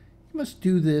guys, you must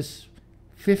do this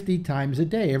 50 times a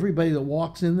day. Everybody that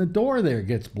walks in the door there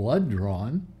gets blood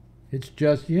drawn. It's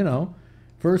just, you know,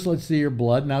 first let's see your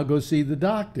blood, now go see the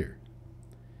doctor.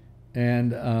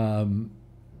 And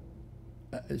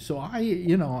so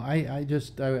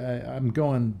I'm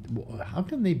going, how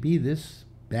can they be this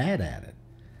bad at it?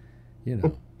 You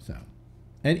know, so.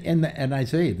 And I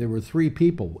say, there were 3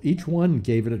 people. Each one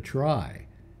gave it a try.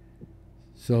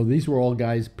 So these were all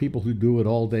people who do it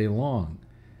all day long.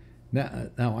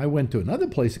 Now I went to another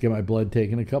place to get my blood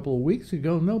taken a couple of weeks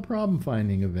ago. No problem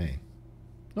finding a vein.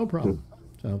 No problem.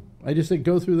 So I just said,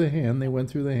 go through the hand. They went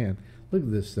through the hand. Look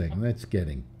at this thing. That's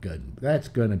getting good. That's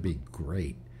going to be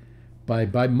great.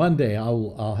 By Monday,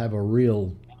 I'll have a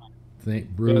real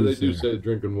thing. Yeah, they do say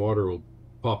drinking water will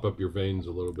pop up your veins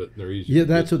a little bit. And they're easy. Yeah,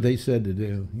 that's what they said to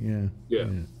do. Yeah. Yeah.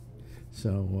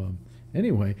 So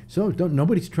anyway,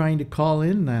 nobody's trying to call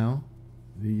in now.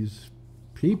 These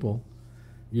people.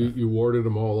 You warded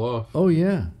them all off. Oh,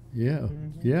 yeah. Yeah.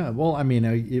 Well, I mean,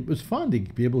 it was fun to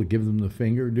be able to give them the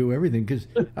finger, do everything, because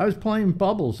I was playing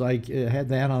bubbles. I had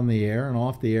that on the air, and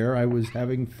off the air I was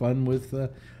having fun with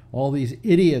all these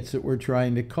idiots that were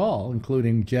trying to call,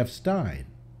 including Jeff Stein.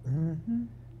 Mm-hmm.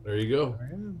 There you go.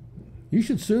 You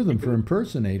should sue them for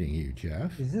impersonating you,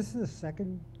 Jeff. Is this the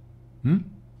second? Is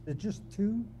it just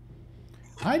 2?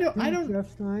 I don't. Jeff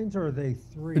Steins, or are they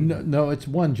 3? No, it's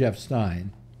one Jeff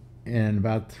Stein. And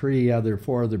about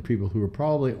 4 other people who are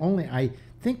probably I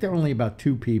think there are only about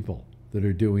 2 people that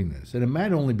are doing this. And it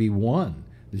might only be one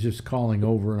that's just calling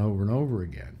over and over and over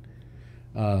again.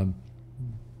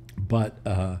 But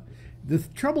the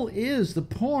trouble is the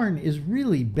porn is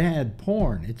really bad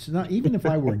porn. It's not, even if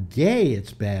I were gay,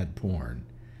 it's bad porn.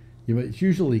 You know, it's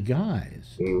usually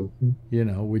guys. You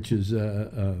know, which is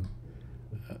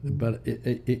but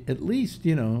at least,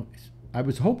 you know, I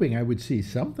was hoping I would see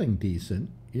something decent,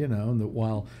 you know, and that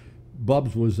while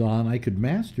Bubs was on, I could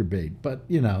masturbate, but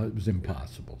you know, it was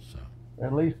impossible. So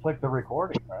At least click the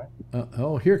recording, right?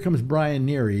 oh, here comes Brian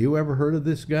Neary. You ever heard of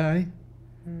this guy?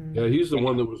 Yeah, he's the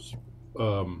one that was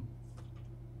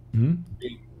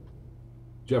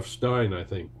Jeff Stein, I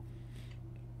think.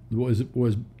 Was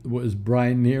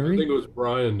Brian Neary? I think it was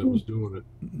Brian that was doing it.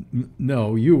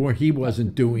 No, you were. He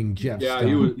wasn't doing Jeff. Yeah,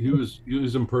 Stein. he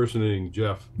was impersonating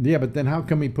Jeff. Yeah, but then how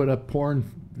come he put up porn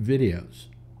videos?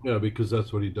 Yeah, because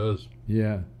that's what he does.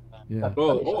 Yeah, yeah.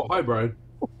 Oh, hi, Brian.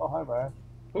 Oh, hi, Brian.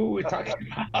 Who are we talking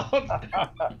about?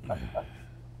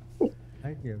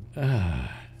 Thank you. I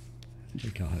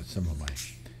think I'll have some of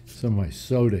my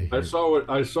soda here.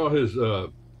 I saw his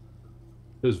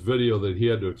video that he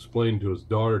had to explain to his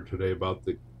daughter today about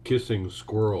the kissing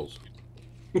squirrels.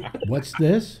 What's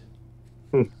this?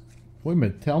 Wait a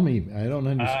minute. Tell me. I don't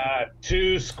understand.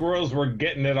 Two squirrels were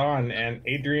getting it on, and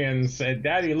Adrian said,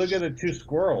 "Daddy, look at the two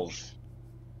squirrels."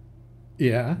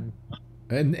 Yeah.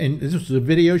 And this was a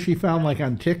video she found like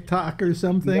on TikTok or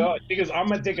something? No, she goes, "I'm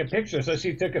gonna take a picture." So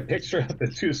she took a picture of the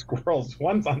two squirrels.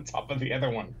 One's on top of the other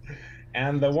one,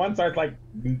 and the one starts like,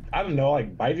 I don't know,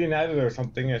 like biting at it or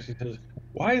something. And she says,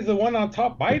 "Why is the one on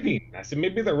top biting?" I said,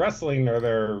 "Maybe they're wrestling or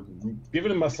they're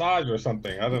giving a massage or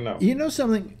something. I don't know." You know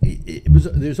something?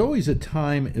 There's always a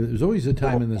time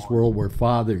in this world where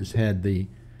fathers had the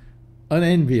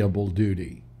unenviable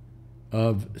duty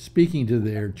of speaking to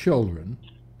their children,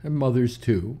 and mothers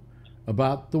too,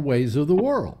 about the ways of the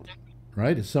world,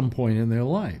 right? At some point in their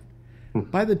life.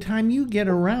 By the time you get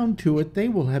around to it, they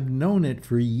will have known it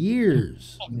for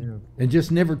years and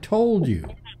just never told you,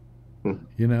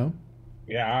 you know?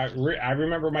 Yeah, I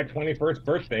remember my 21st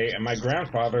birthday, and my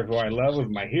grandfather, who I love, was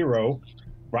my hero,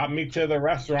 brought me to the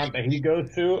restaurant that he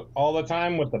goes to all the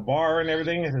time with the bar and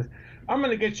everything. He says, "I'm going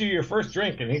to get you your first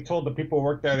drink." And he told the people who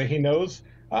work there that he knows,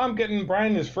 "I'm getting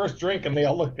Brian his first drink." And they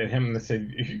all looked at him and they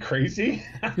said, "Are you crazy?"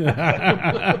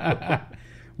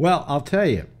 Well, I'll tell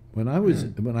you, when I was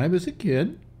a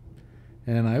kid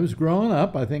and I was growing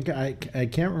up, I think I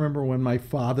can't remember when my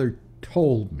father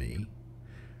told me,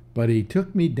 but he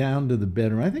took me down to the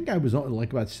bedroom. I think I was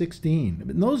like about 16.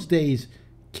 In those days,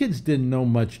 kids didn't know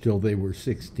much till they were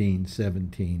 16,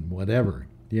 17, whatever.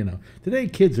 You know, today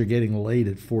kids are getting laid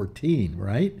at 14,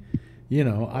 right? You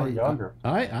know, Or younger.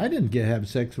 I didn't have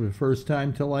sex for the first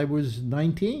time till I was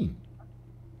 19.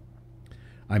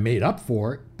 I made up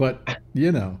for it, but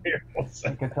you know.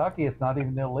 In Kentucky, it's not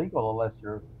even illegal unless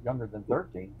you're younger than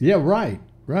 13. Yeah, right.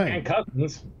 And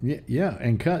cousins. Yeah,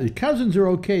 and cousins are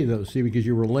okay though. See, because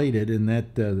you're related, and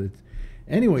that.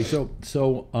 Anyway,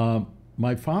 so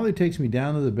my father takes me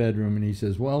down to the bedroom, and he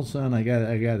says, "Well, son, I got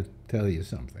to tell you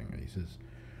something." And he says,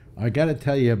 "I got to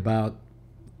tell you about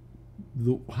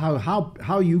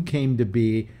how you came to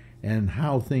be and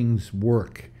how things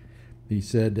work." He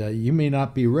said, "You may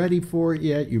not be ready for it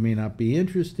yet. You may not be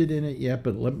interested in it yet,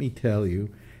 but let me tell you."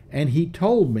 And he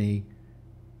told me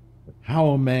how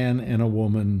a man and a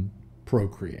woman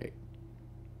procreate.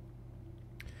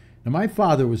 Now, my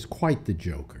father was quite the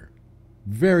joker.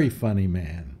 Very funny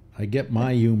man. I get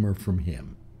my humor from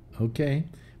him. Okay?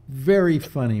 Very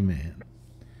funny man.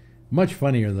 Much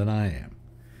funnier than I am.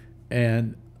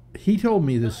 And he told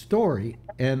me this story,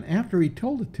 and after he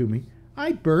told it to me,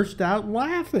 I burst out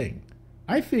laughing.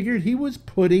 I figured he was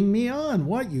putting me on.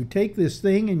 What, you take this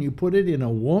thing and you put it in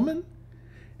a woman?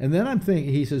 And then I'm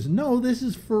thinking, he says, "No, this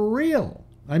is for real.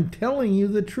 I'm telling you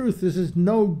the truth. This is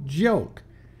no joke."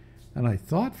 And I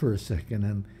thought for a second,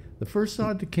 and the first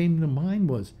thought that came to mind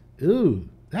was, "Ooh,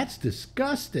 that's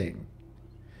disgusting."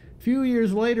 A few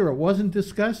years later, it wasn't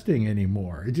disgusting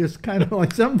anymore. It just kind of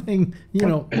like something, you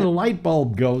know, the light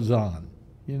bulb goes on,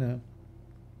 you know.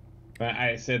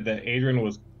 I said that Adrian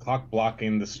was cock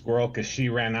blocking the squirrel because she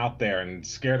ran out there and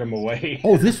scared him away.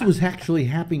 Oh, this was actually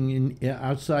happening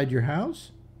outside your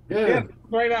house? Yeah,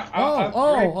 right out.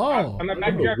 On the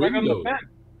backyard, right on the fence.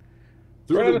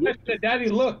 Right on the fence. Said, "Daddy,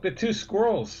 look, the two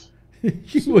squirrels."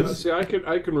 See, I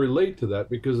can relate to that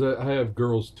because I have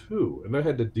girls too, and I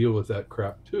had to deal with that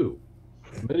crap too,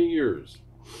 many years.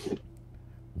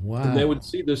 Wow. And they would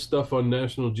see this stuff on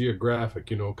National Geographic,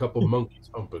 you know, a couple monkeys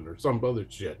humping or some other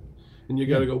shit, and you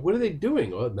got to go, "What are they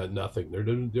doing?" "Oh, nothing.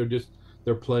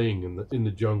 They're playing in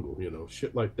the jungle, you know,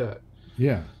 shit like that."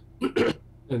 Yeah.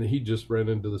 And he just ran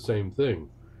into the same thing.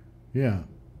 Yeah.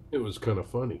 It was kind of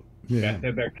funny. Yeah.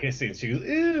 They're kissing. She goes,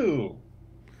 "Ew."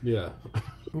 Yeah.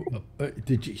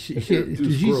 Did she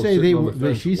say they were?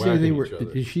 Did she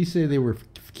say they were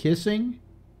kissing?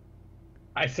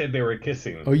 I said they were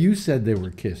kissing. Oh, you said they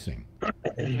were kissing.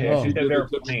 Yeah, Oh. she She said did they the were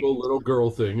playing. typical little girl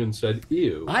thing and said,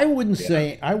 "Ew." I wouldn't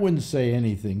say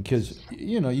anything because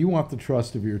you want the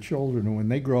trust of your children, and when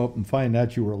they grow up and find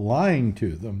out you were lying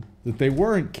to them that they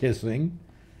weren't kissing.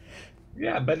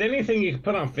 Yeah, but anything you can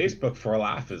put on Facebook for a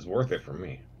laugh is worth it for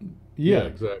me. Yeah, Yeah,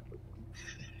 exactly.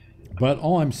 but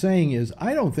all I'm saying is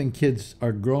I don't think kids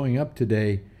are growing up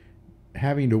today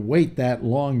having to wait that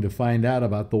long to find out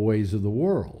about the ways of the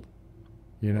world.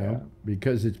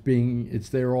 Because it's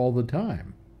there all the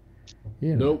time.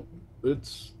 Nope.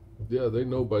 They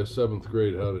know by 7th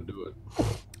grade how to do it.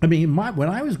 I mean, when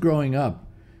I was growing up,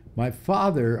 my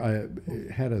father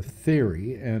had a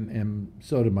theory, and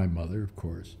so did my mother, of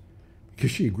course,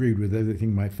 because she agreed with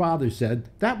everything my father said.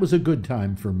 That was a good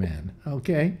time for men,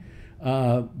 okay?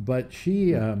 But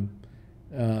he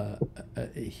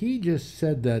just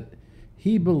said that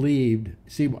he believed.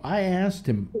 See, I asked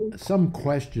him some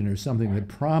question or something that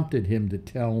prompted him to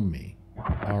tell me,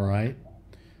 all right?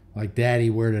 Like, Daddy,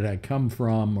 where did I come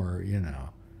from? Or,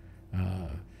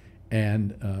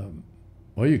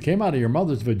 well, you came out of your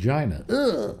mother's vagina.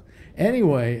 Ugh.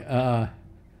 Anyway,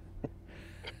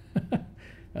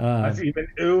 That's even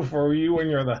ew for you when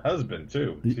you're the husband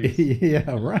too. Jeez.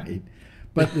 yeah, right.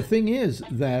 But the thing is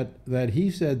that he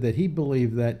said that he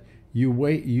believed that you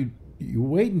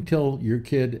wait until your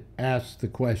kid asks the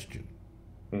question.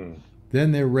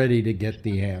 Then they're ready to get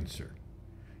the answer.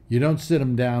 You don't sit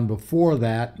them down before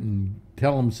that and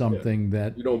tell them something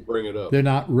that You don't bring it up. they're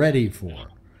not ready for.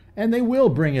 And they will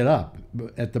bring it up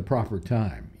at the proper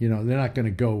time. They're not going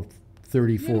to go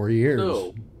 34 years.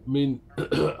 No, I mean,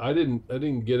 I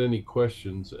didn't get any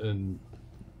questions, and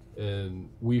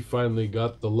we finally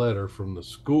got the letter from the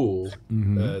school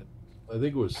at, I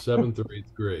think it was 7th or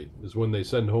 8th grade is when they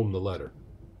send home the letter,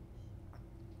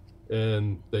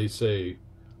 and they say,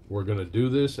 we're going to do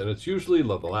this, and it's usually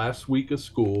the last week of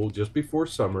school, just before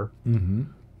summer.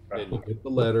 And you get the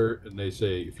letter, and they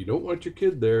say, if you don't want your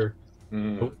kid there,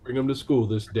 don't bring them to school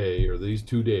this day or these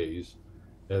 2 days.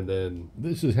 And then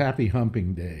This is Happy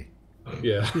Humping Day.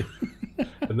 yeah,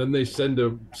 and then they send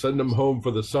them home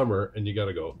for the summer, and you got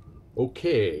to go,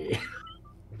 okay.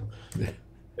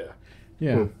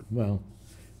 Yeah, well,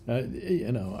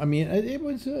 I mean, it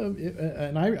was,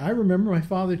 and I remember my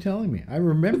father telling me. I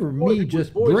remember me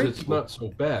just boys, breaking. it's not so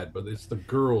bad, but it's the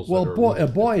girls. Well, that are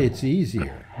boy, it's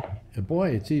easier.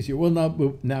 It's easier. Well,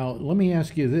 now let me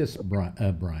ask you this,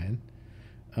 Brian.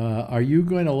 Are you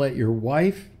going to let your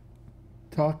wife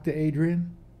talk to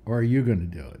Adrian, or are you going to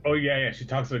do it? Oh yeah. She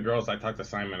talks to the girls. I talked to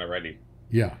Simon already.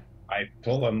 Yeah. I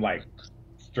told him like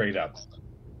straight up.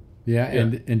 Yeah,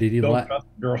 and did he Don't laugh? trust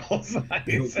girls. I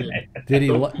said. Did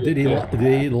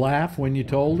he laugh when you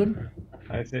told him?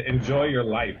 I said, enjoy your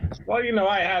life. Well,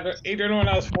 I had Adrian when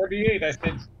I was 48. I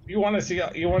said, you want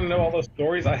to know all those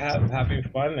stories I have having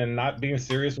fun and not being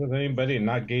serious with anybody and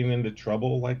not getting into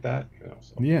trouble like that?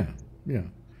 So. Yeah.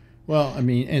 Well, I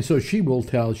mean, and so she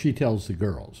tells the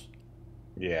girls.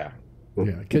 Yeah.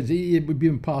 Yeah, because it would be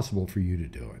impossible for you to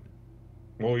do it.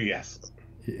 Well, yes.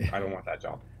 Yeah. I don't want that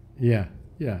job. Yeah.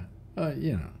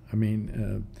 I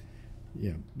mean,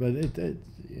 but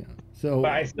so.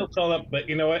 But I still tell them, but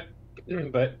you know what?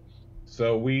 But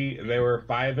so they were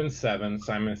 5 and 7,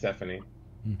 Simon and Stephanie,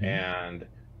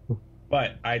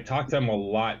 but I talked to them a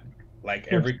lot, like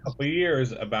every couple of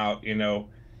years about,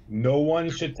 no one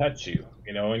should touch you,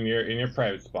 in your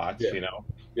private spots,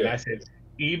 And I said,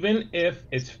 even if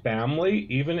it's family,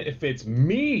 even if it's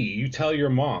me, you tell your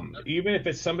mom, even if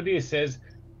it's somebody that says,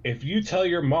 if you tell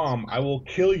your mom, I will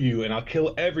kill you and I'll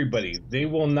kill everybody, they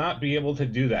will not be able to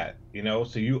do that,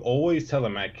 so you always tell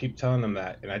them. I keep telling them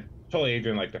that. And I told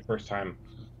Adrian like the first time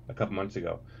a couple months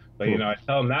ago, but I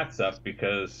tell them that stuff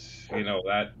because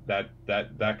that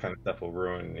kind of stuff will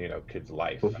ruin kids'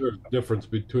 life. Well, there's a difference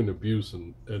between abuse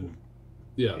and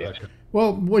yeah. That kind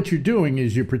Well, what you're doing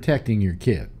is you're protecting your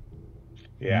kid.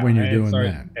 Yeah, when you're doing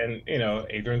that. And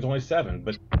Adrian's only 7,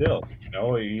 but still,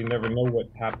 you never know what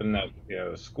happened at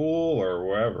school or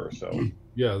wherever. So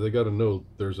yeah, they got to know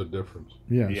there's a difference.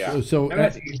 Yeah. So and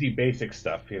that's easy, basic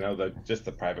stuff. Just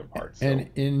the private parts. So.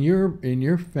 And in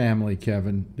your family,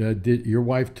 Kevin, did your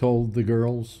wife told the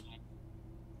girls?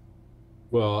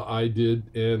 Well, I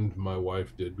did, and my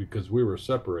wife did, because we were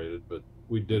separated, but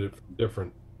we did it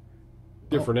from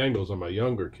different angles on my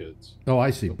younger kids. Oh,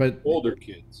 I see. But older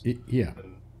kids. Yeah.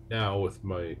 And now with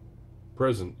my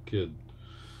present kid,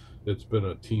 it's been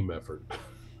a team effort.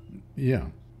 Yeah.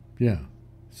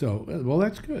 So, well,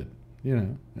 that's good.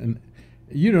 And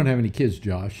you don't have any kids,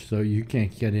 Josh, so you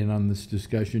can't get in on this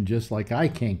discussion, just like I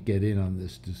can't get in on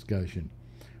this discussion.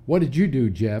 What did you do,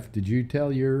 Jeff? Did you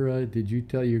tell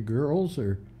your girls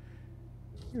or?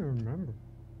 I can't remember.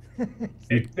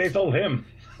 They told him.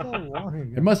 So long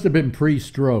ago. It must have been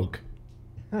pre-stroke.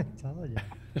 I tell you.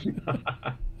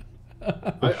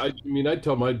 I mean, I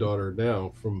tell my daughter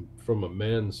now from a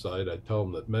man's side, I tell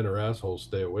them that men are assholes,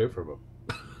 stay away from them.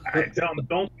 I tell them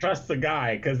don't trust the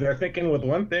guy because they're thinking with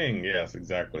one thing. Yes,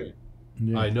 exactly.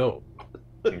 Yeah. I know.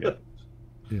 Yeah.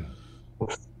 Yeah.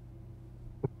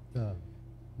 Uh,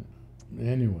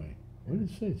 Anyway, what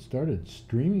did it say? It started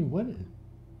streaming. What?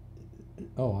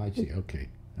 Oh, I see. Okay,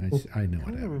 I know I what kind of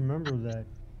happened. remember that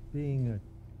being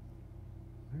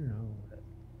I don't know,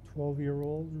 a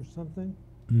 12-year-old or something.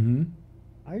 Mm-hmm.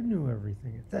 I knew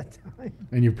everything at that time.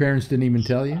 And your parents didn't even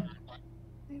tell you?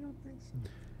 I don't think so.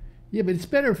 Yeah, but it's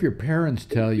better if your parents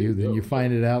tell you than you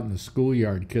find it out in the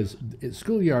schoolyard, because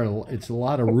schoolyard, it's a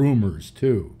lot of rumors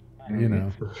too. You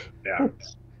know. Yeah.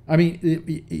 I mean,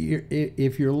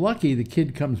 if you're lucky, the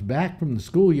kid comes back from the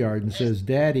schoolyard and says,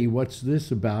 "Daddy, what's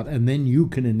this about?" And then you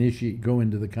can go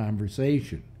into the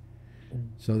conversation.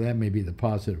 So that may be the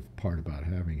positive part about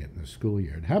having it in the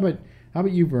schoolyard. How about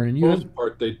you, Vernon? You Most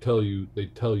part, they tell you,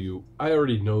 I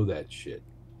already know that shit.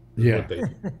 is Yeah. what they-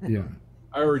 yeah.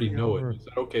 I already know Over. it. You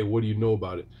said, okay, what do you know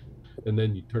about it? And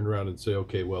then you turn around and say,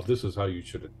 okay, well, this is how you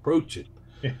should approach it.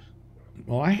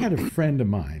 Well, I had a friend of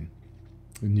mine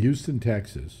in Houston,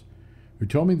 Texas, who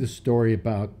told me the story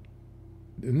about,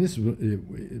 and this was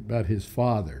about his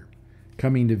father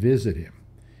coming to visit him.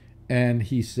 And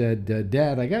he said,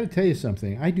 Dad, I got to tell you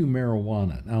something. I do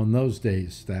marijuana. Now, in those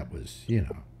days, that was,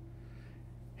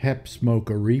 hep, smoke,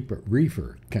 or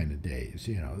reefer kind of days,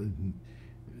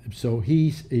 So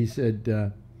he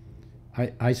said,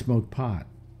 I smoke pot,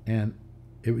 and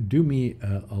it would do me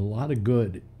a lot of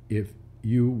good if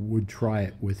you would try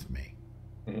it with me.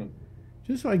 Mhm.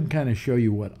 Just so I can kind of show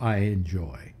you what I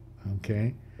enjoy,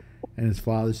 okay? And his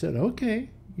father said, okay,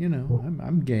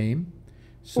 I'm game.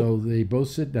 So they both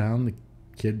sit down, the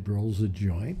kid rolls a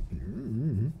joint,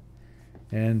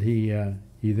 and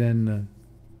he then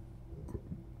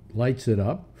lights it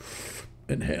up,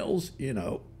 inhales,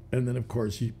 and then, of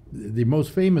course, the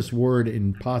most famous word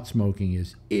in pot smoking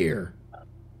is ear.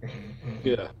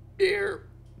 Yeah. Ear.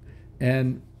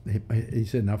 And he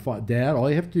said, now, Dad, all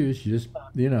you have to do is just,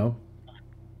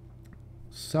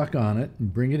 suck on it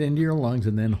and bring it into your lungs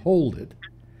and then hold it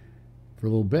for a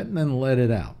little bit and then let it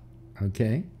out,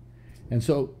 okay? And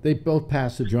so they both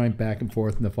pass the joint back and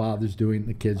forth, and the father's doing it,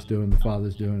 the kid's doing it, the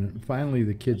father's doing it. And finally,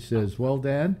 the kid says, well,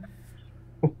 Dad,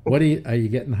 are you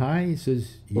getting high? He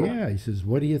says, yeah. He says,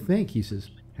 what do you think? He says,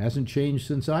 hasn't changed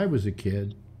since I was a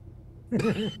kid.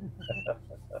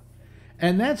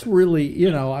 And that's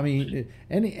really, I mean,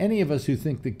 any of us who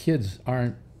think the kids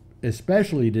aren't,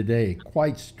 especially today,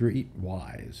 quite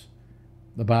streetwise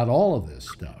about all of this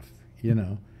stuff,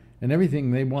 and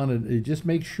everything they want to just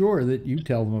make sure that you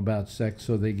tell them about sex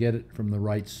so they get it from the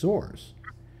right source.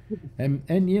 And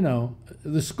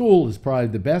the school is probably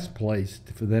the best place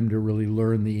for them to really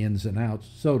learn the ins and outs,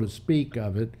 so to speak,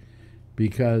 of it,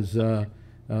 because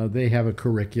they have a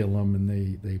curriculum and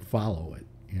they follow it,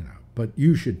 But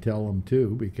you should tell them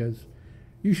too, because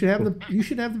you should have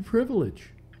the privilege,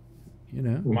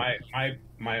 My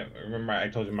remember I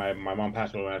told you my mom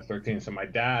passed away when I was 13, so my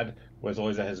dad was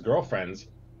always at his girlfriend's,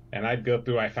 and I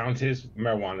found his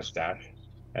marijuana stash,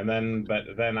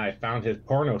 but then I found his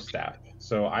porno stash.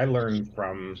 So I learned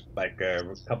from like a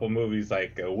couple movies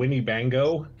like Winnie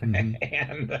Bango and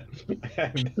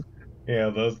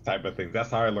those type of things. That's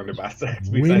how I learned about sex.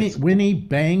 Winnie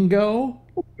Bango?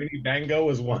 Winnie Bango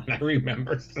was one I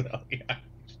remember. So yeah.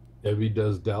 Debbie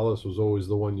Does Dallas was always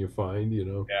the one you find,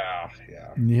 Yeah.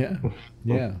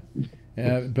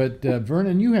 But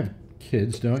Vernon, you have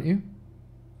kids, don't you?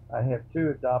 I have two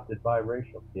adopted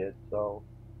biracial kids, so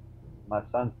my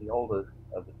son's the oldest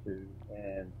of the two,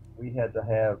 and we had to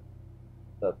have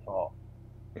the talk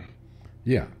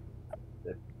Yeah.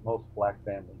 that most black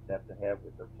families have to have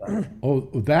with their sons. Oh,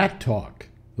 that talk.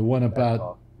 The one That about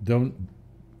talk. don't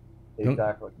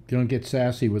Exactly. get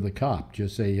sassy with a cop.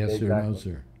 Just say yes or no, Exactly.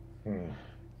 sir. Hmm.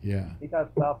 Yeah. He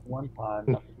got stopped one time.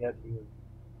 I forget, he was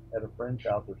at a friend's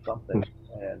house or something,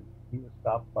 and he was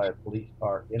stopped by a police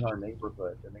car in our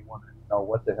neighborhood, and they wanted to know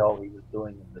what the hell he was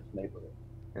doing in this neighborhood.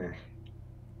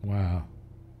 Wow.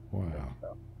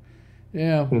 So,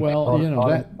 Yeah, well, taught him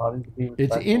to be it's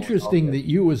respectful and interesting all that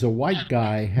you as a white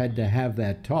guy had to have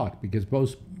that talk, because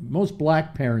most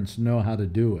black parents know how to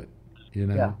do it,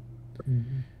 Yeah.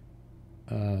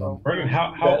 Vernon,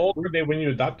 how old were they when you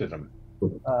adopted them? He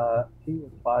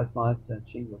was 5 months and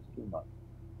she was 2 months.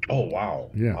 Oh wow.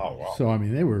 Yeah. Oh, wow. So I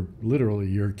mean, they were literally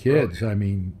your kids. I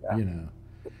mean, Yeah.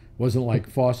 Wasn't like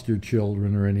foster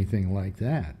children or anything like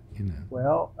that, you know.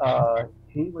 Well,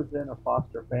 he was in a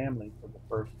foster family for the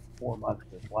first 4 months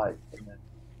of his life, and then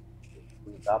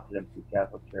we adopted him through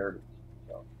Catholic Charities.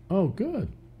 So. Oh,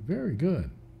 good. Very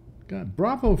good. God,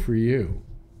 bravo for you.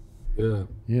 Yeah.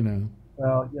 You know.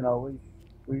 Well, you know,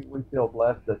 we feel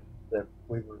blessed that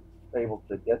we were able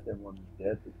to get them when we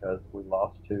did, because we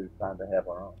lost two trying to have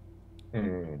our own.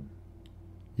 Mm.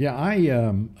 Yeah,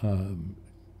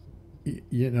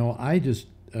 you know, I just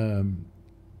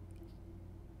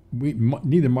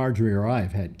neither Marjorie or I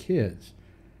have had kids,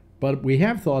 but we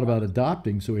have thought about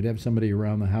adopting, so we'd have somebody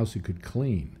around the house who could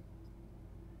clean.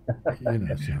 You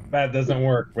know, so. That doesn't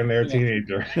work when they're a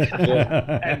teenager.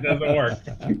 That doesn't work.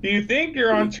 Do you think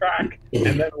you're on track,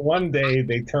 and then one day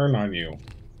they turn on you?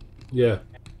 Yeah.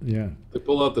 Yeah. They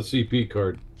pull out the CP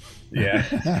card. Yeah.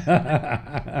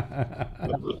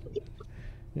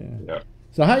 Yeah. Yeah.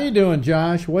 So how you doing,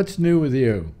 Josh? What's new with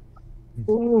you?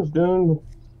 Well, doing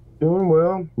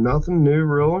well. Nothing new,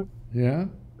 really. Yeah.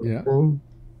 Yeah.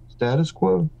 Status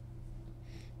quo.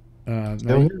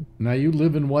 Now you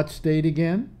live in what state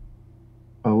again?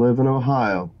 I live in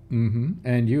Ohio. Mm-hmm.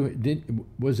 And it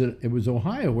was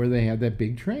Ohio where they had that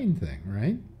big train thing,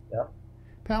 right? Yep.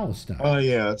 Palestine. Oh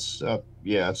yeah, it's up.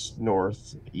 Yeah, it's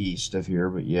northeast of here,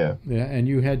 but yeah. Yeah, and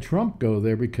you had Trump go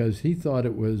there because he thought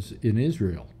it was in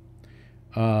Israel,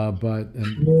 but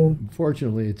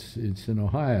unfortunately, it's in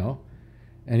Ohio,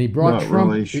 and he brought Not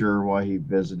Trump. really sure why he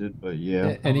visited, but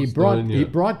yeah. And he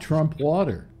brought Trump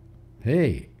water.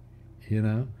 Hey, you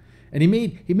know, and he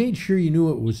made sure you knew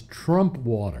it was Trump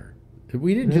water.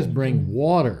 We didn't just bring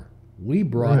water; we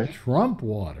brought Trump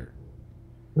water.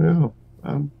 Well,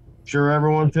 I'm sure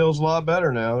everyone feels a lot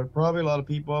better now. There are probably a lot of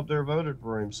people up there voted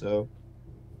for him, so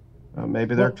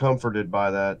maybe they're comforted by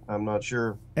that. I'm not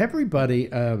sure. Everybody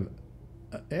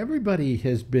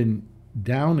has been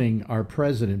downing our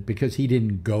president because he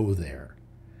didn't go there,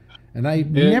 and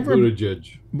never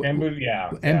Buttigieg. And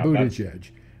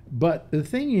Buttigieg. But the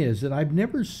thing is that I've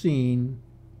never seen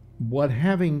what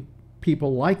having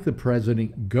people like the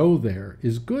president go there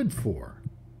is good for.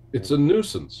 It's a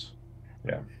nuisance.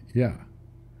 Yeah. Yeah.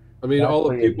 I mean, all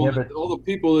the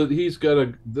people that he's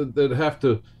got that have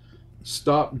to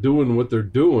stop doing what they're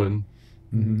doing.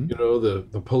 Mm-hmm. You know,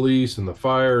 the police and the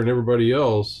fire and everybody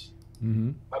else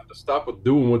have to stop with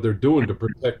doing what they're doing to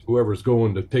protect whoever's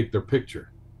going to take their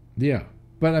picture. Yeah,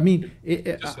 but I mean,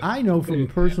 I know from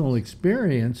personal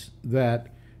experience that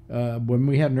when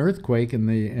we had an earthquake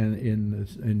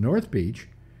in North Beach,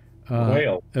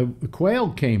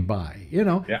 quail came by, you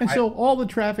know, so all the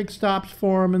traffic stops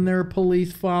for him, and there are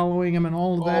police following him, and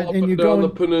all of that. And you go down the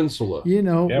peninsula, you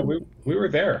know. Yeah, we were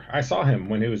there. I saw him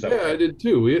when he was up. Yeah, I did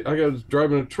too. I was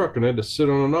driving a truck and I had to sit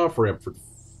on an off ramp for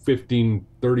 15,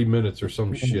 30 minutes or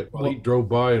some shit while he drove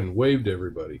by and waved to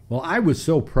everybody. Well, I was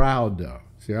so proud, though.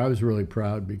 See, I was really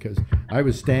proud because I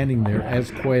was standing there as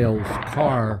Quayle's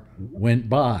car went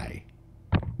by.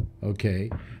 Okay,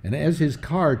 and as his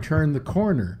car turned the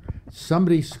corner,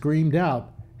 somebody screamed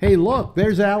out, "Hey, look,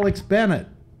 there's Alex Bennett."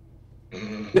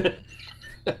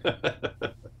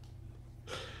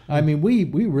 I mean,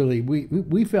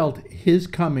 we felt his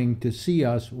coming to see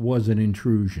us was an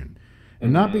intrusion.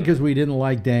 And not because we didn't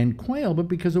like Dan Quayle, but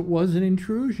because it was an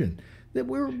intrusion. That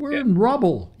we're in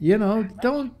rubble, you know.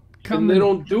 Don't come. And they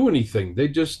don't do anything. They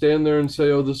just stand there and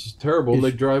say, "Oh, this is terrible," and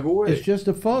they drive away. It's just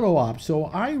a photo op. So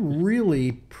I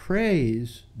really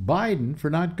praise Biden for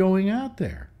not going out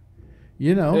there.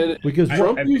 You know, and because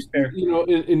Trump used to, you know,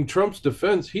 in Trump's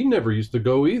defense, he never used to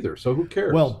go either. So who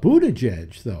cares? Well,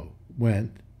 Buttigieg though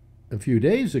went a few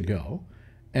days ago,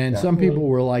 and some people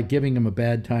were like giving him a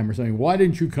bad time or something. Why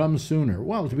didn't you come sooner?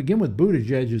 Well, to begin with,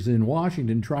 Buttigieg is in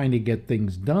Washington trying to get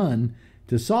things done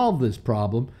to solve this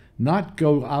problem, not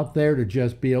go out there to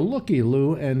just be a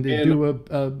looky-loo and do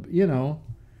a you know.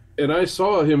 And I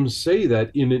saw him say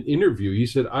that in an interview. He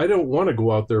said, "I don't want to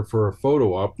go out there for a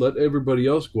photo op. Let everybody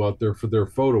else go out there for their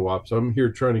photo ops. I'm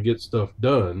here trying to get stuff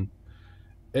done."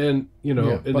 And, you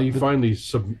know, he finally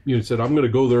said, "I'm going to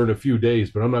go there in a few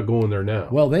days, but I'm not going there now."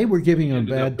 Well, they were giving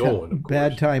him a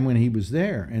bad time when he was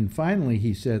there. And finally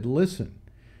he said, "Listen,"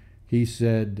 he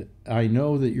said, "I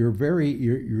know that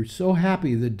you're so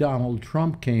happy that Donald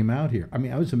Trump came out here." I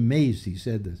mean, I was amazed he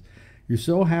said this. "You're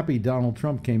so happy Donald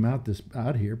Trump came out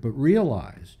here, but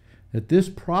realize that this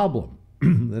problem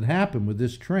that happened with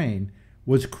this train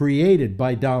was created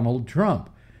by Donald Trump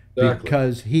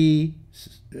because he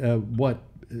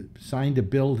signed a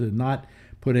bill to not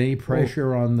put any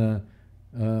pressure on the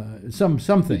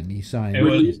something he signed. It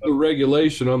released the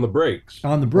regulation on the brakes.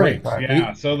 On the brakes,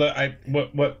 yeah. So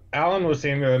what Alan was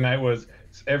saying the other night was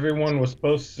everyone was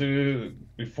supposed to,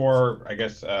 before, I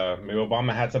guess, maybe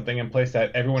Obama had something in place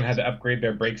that everyone had to upgrade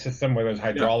their brake system, whether it was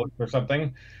hydraulics or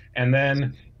something. And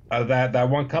then that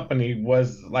one company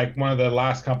was like one of the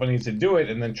last companies to do it.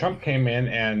 And then Trump came in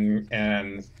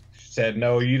and said,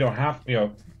 no, you don't have,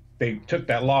 they took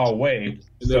that law away.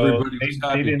 And so everybody was they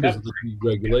happy didn't because of the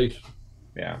deregulation.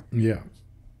 Yeah. Yeah.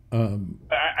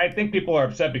 I think people are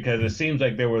upset because it seems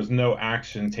like there was no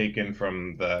action taken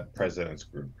from the president's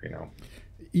group,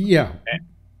 Yeah.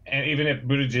 And even if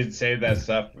Buttigieg said that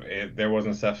stuff, there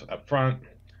wasn't stuff up front.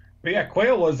 But yeah,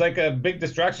 quail was like a big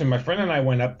distraction. My friend and I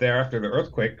went up there after the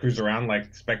earthquake, cruise around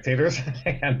like spectators,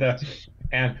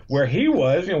 and where he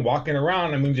was, walking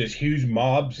around, I mean, just huge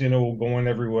mobs, going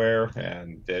everywhere,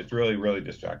 and it's really, really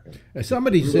distracting.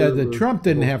 Somebody said that Trump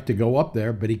didn't have to go up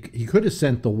there, but he could have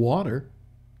sent the water.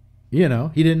 He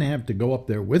didn't have to go up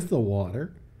there with the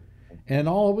water. And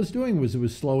all it was doing was it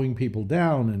was slowing people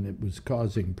down, and it was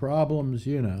causing problems,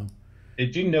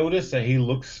 Did you notice that he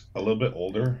looks a little bit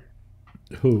older?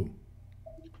 Who?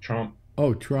 Trump.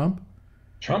 Oh, Trump?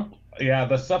 Trump? Yeah,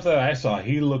 the stuff that I saw,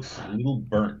 he looks a little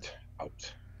burnt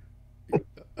out.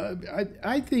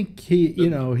 I think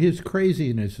his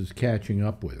craziness is catching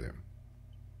up with him.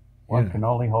 One can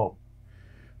only hope.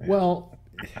 Well,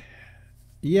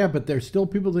 yeah, but there's still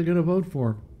people that are going to vote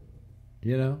for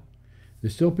him,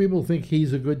 There's still people who think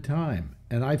he's a good time.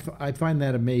 And I find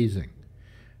that amazing.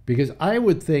 Because I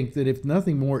would think that if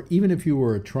nothing more, even if you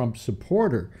were a Trump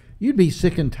supporter, you'd be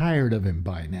sick and tired of him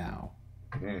by now.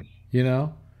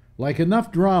 Mm. Like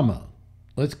enough drama.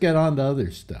 Let's get on to other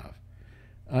stuff.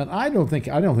 And I don't think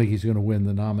he's going to win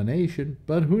the nomination,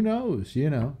 but who knows,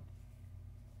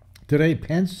 Today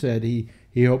Pence said he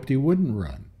hoped he wouldn't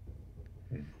run.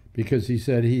 Because he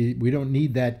said we don't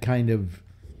need that kind of,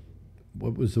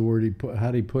 what was the word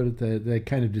how did he put it, that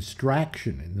kind of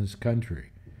distraction in this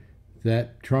country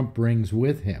that Trump brings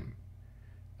with him.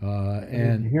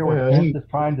 Did you hear what Pence is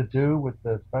trying to do with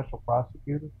the special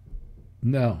prosecutor?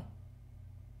 No.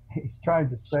 He's trying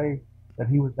to say that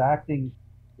he was acting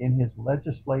in his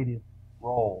legislative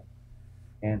role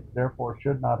and therefore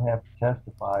should not have to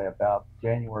testify about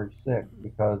January 6th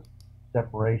because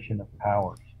separation of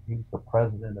powers. He was the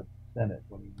president of the Senate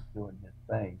when he was doing his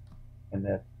thing, and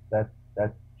that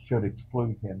should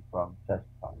exclude him from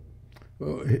testifying.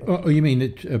 Oh, you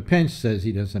mean Pence says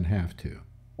he doesn't have to?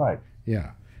 Right.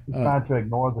 Yeah. He's trying to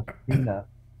ignore the subpoena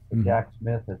that Jack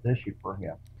Smith has issued for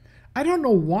him. I don't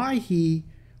know why he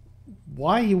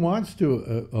wants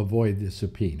to avoid the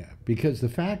subpoena, because the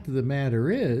fact of the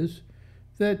matter is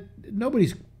that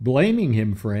nobody's blaming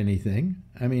him for anything.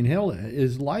 I mean,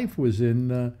 his life was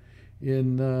in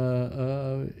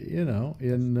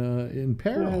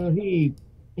peril. Well,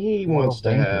 he wants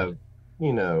to have,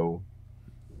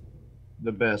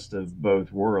 the best of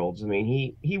both worlds. I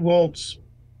mean, he won't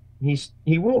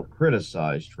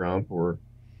criticize Trump or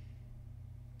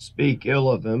speak ill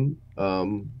of him.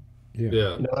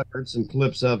 Yeah. I heard some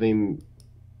clips of him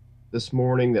this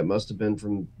morning that must have been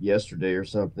from yesterday or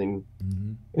something.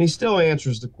 Mm-hmm. And he still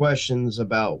answers the questions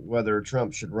about whether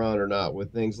Trump should run or not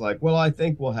with things like, well, I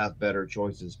think we'll have better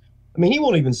choices. I mean, he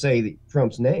won't even say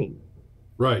Trump's name.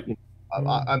 Right.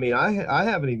 I mean, I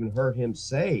haven't even heard him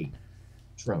say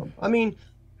Trump. I mean,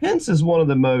 Pence is one of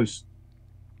the most,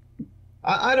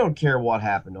 I don't care what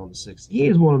happened on the 6th. He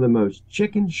is one of the most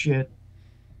chicken shit,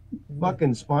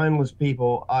 fucking spineless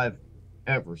people I've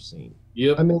ever seen.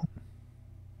 Yep. I mean,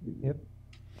 Yep.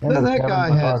 that guy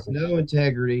has no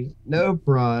integrity, no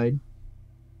pride.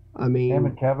 I mean, Him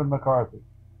and Kevin McCarthy.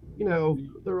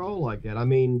 They're all like that. I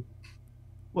mean,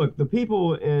 look, the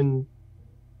people in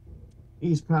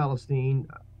East Palestine,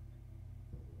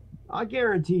 I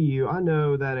guarantee you, I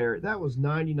know that area, that was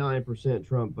 99%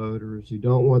 Trump voters who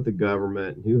don't want the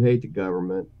government and who hate the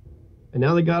government. And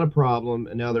now they got a problem,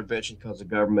 and now they're bitching because the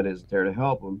government isn't there to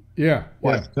help them. Yeah.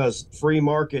 Why? Because free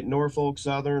market Norfolk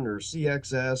Southern or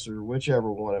CXS or whichever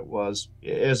one it was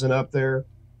isn't up there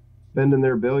spending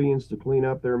their billions to clean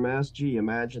up their mess. Gee,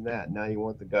 imagine that. Now you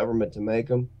want the government to make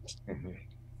them?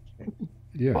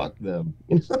 Yeah. Fuck them.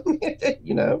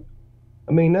 I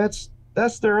mean, that's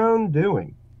their own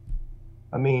doing.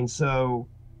 I mean, so,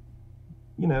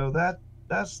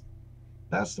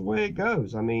 that's the way it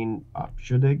goes. I mean,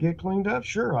 should they get cleaned up?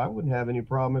 Sure, I wouldn't have any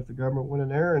problem if the government went in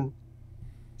there and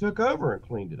took over and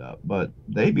cleaned it up. But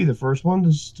they'd be the first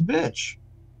ones to bitch.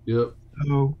 Yep.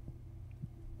 So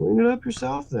clean it up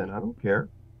yourself then. I don't care.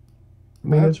 I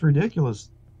mean, it's ridiculous,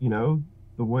 the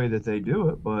way that they do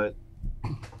it. But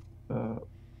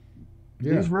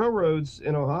these railroads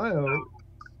in Ohio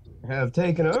have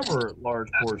taken over large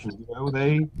portions.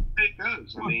 They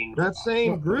goes. I mean, that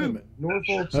same group,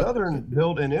 Norfolk Southern,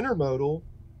 built an intermodal.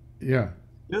 Yeah.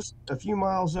 Just a few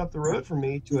miles up the road from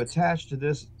me to attach to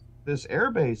this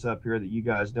air base up here that you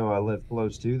guys know I live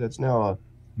close to. That's now a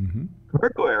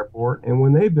cargo airport. And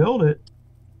when they build it,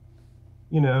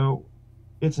 you know,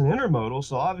 it's an intermodal,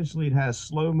 so obviously it has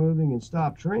slow moving and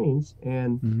stop trains.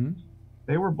 And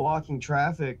they were blocking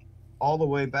traffic all the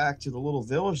way back to the little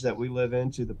village that we live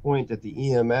in, to the point that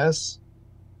the EMS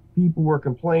people were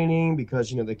complaining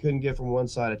because, you know, they couldn't get from one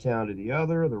side of town to the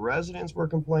other. The residents were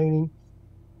complaining.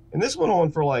 And this went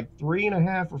on for like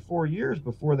 3.5 or 4 years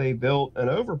before they built an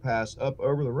overpass up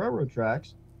over the railroad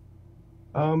tracks,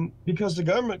 because the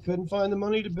government couldn't find the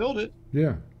money to build it.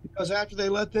 Yeah. Because after they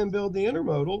let them build the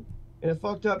intermodal and it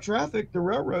fucked up traffic, the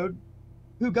railroad,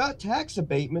 who got tax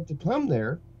abatement to come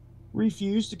there,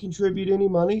 refused to contribute any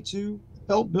money to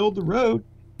help build the road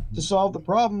to solve the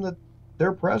problem that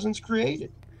their presence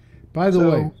created. By the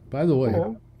way, you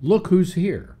know, look who's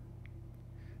here.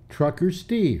 Trucker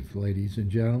Steve, ladies and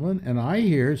gentlemen. And I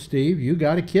hear, Steve, you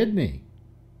got a kidney.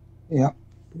 Yep.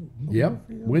 Yep.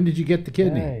 When did you get the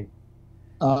kidney? Hey,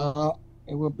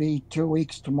 It will be 2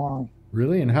 weeks tomorrow.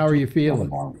 Really? And how are you feeling?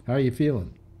 Tomorrow. How are you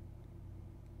feeling?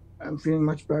 I'm feeling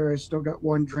much better. I still got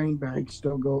one drain bag,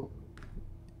 still go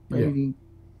ready.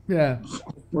 Yeah.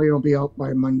 Hopefully it'll be out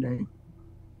by Monday.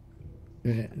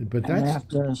 Yeah, but And I that's have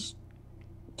to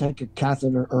take a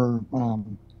catheter or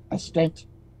a stent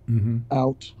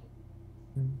out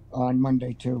on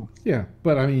Monday too. yeah.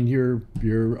 But I mean,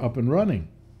 you're up and running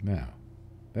now.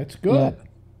 That's good. Yeah.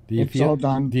 Do you It's feel? all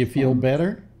done. Do you feel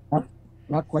better?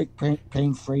 Not quite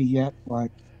pain free yet,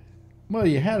 but Well,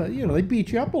 you had they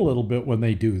beat you up a little bit when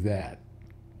they do that.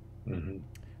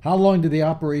 How long did the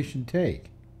operation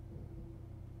take?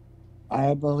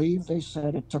 I believe they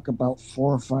said it took about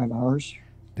 4 or 5 hours.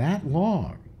 That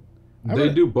long? They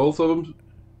do both of them?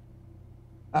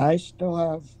 I still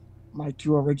have my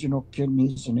 2 original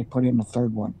kidneys, and they put in a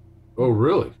third one. Oh,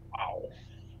 really?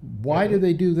 Why do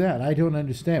they do that? I don't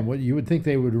understand. What you would think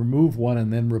they would remove one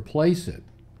and then replace it.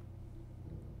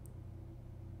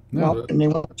 No. Well, and they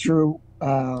went through.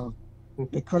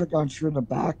 They could have gone through the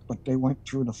back, but they went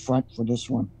through the front for this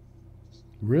one.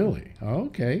 Really?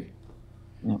 Okay.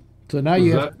 Yeah. So now Is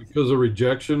you that have. because of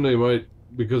rejection?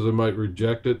 Because they might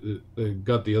reject it. They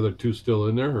got the other 2 still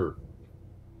in there,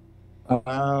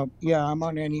 or Yeah, I'm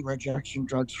on any rejection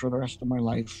drugs for the rest of my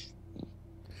life.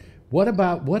 What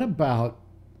about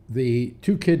the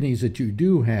 2 kidneys that you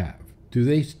do have? Do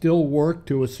they still work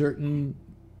to a certain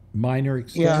minor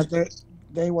extent? Yeah,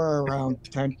 they were around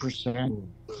 10%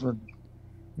 for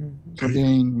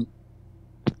being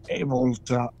able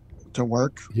to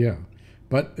work. Yeah,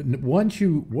 but once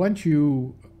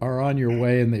you are on your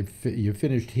way and you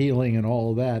finished healing and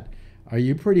all of that, are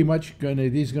you pretty much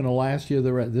this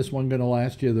one going to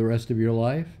last you the rest of your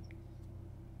life?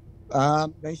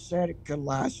 They said it could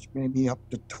last maybe up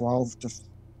to 12 to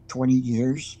 20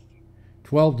 years.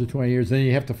 12 to 20 years, then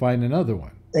you have to find another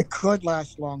one. It could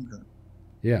last longer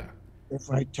Yeah. if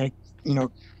I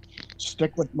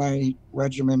stick with my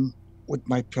regimen with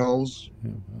my pills.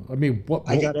 I mean,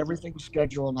 I got everything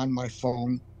scheduled on my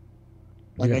phone.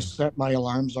 Like Yeah. I set my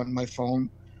alarms on my phone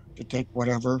to take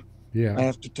whatever. I Yeah.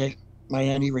 have to take my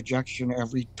anti-rejection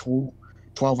every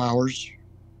 12 hours.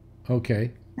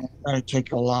 Okay. I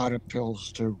take a lot of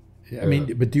pills too. I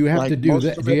mean, but do you have Like to do most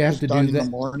that? of Do you it have is to done do in the that?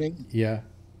 morning, Yeah.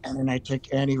 and then I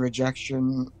take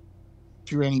anti-rejection,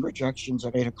 2 anti-rejections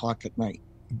at 8 o'clock at night.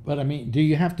 But I mean, do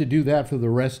you have to do that for the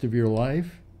rest of your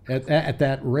life at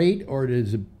that rate, or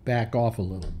does it back off a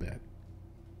little bit?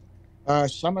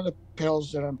 Some of the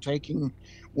pills that I'm taking,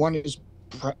 one is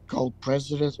called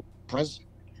Prednisone.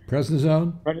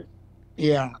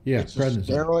 Yeah, it's a prednisone.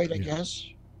 steroid, I Yeah. guess.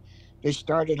 They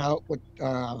started out with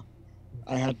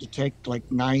I had to take like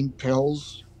 9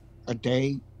 pills a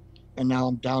day, and now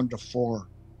I'm down to 4.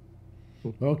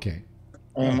 Okay.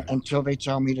 Until they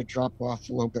tell me to drop off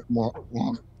a little bit more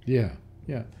long. Yeah.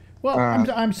 Yeah. Well,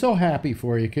 I'm so happy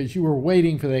for you because you were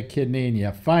waiting for that kidney and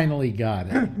you finally got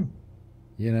it.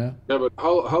 You know. yeah. But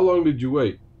how long did you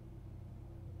wait?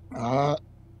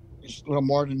 It's a little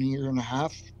more than a year and a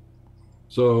half.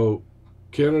 So,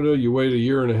 Canada, you wait a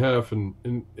year and a half, and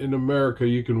in America,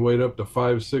 you can wait up to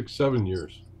 5, 6, 7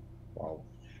 years. Wow.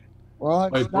 Well,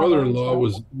 My it's not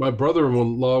always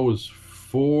brother-in-law was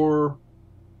 4.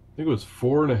 I think it was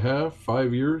 4.5,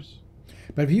 5 years.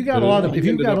 But if you got a lot of, He if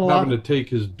you ended got up a lot, having to take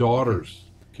his daughter's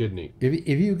kidney.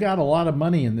 if you got a lot of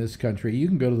money in this country, you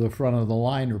can go to the front of the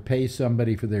line or pay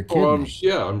somebody for their kidney.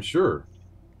 Oh, I'm sure.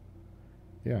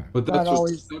 Yeah. But Not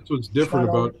always- that's what's different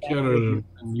not about always that Canada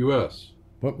and U.S.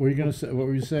 What were you gonna say? What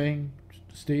were you saying,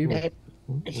 Steve?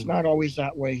 It's not always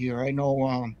that way here. I know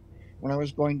when I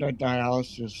was going to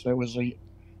dialysis, there was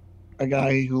a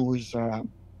guy who was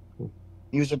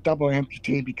he was a double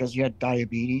amputee because he had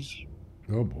diabetes,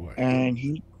 Oh boy. and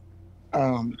he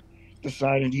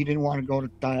decided he didn't want to go to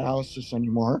dialysis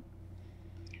anymore,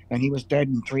 and he was dead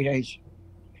in 3 days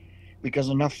because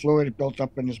enough fluid had built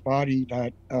up in his body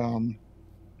that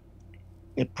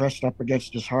it pressed up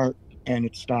against his heart and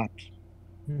it stopped.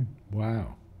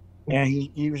 Wow. And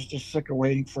he was just sick of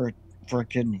waiting for a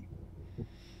kidney.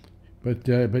 But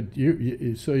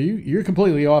you're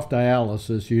completely off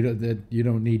dialysis. You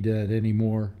don't need that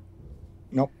anymore.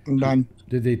 Nope, I'm done.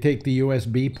 Did they take the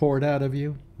USB port out of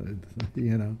you?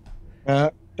 You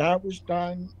know. That was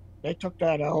done. They took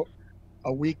that out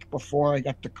a week before I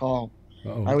got the call.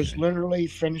 Oh, I was okay. literally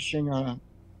finishing a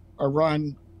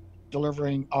run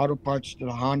delivering auto parts to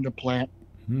the Honda plant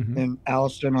in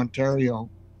Alliston, Ontario.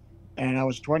 And I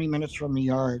was 20 minutes from the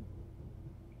yard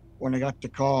when I got the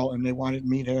call, and they wanted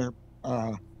me there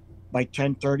by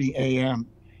 10:30 a.m.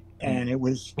 And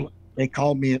they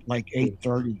called me at like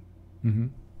 8:30.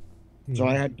 So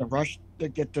I had to rush to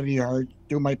get to the yard,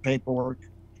 do my paperwork,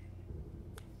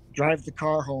 drive the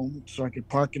car home so I could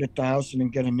park it at the house and then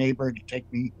get a neighbor to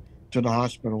take me to the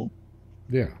hospital.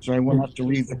 Yeah. So I wouldn't have to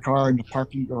leave the car in the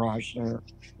parking garage there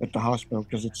at the hospital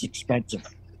because it's expensive.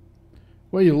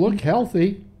 Well, you look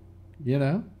healthy, you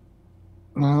know.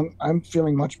 I'm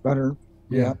feeling much better.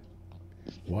 Yeah.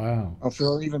 Wow. I'll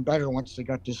feel even better once they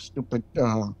got this stupid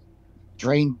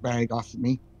drain bag off of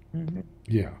me.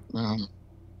 Yeah.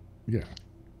 Yeah.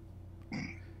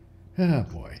 Oh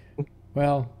boy.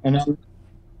 Well. And then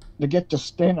to get the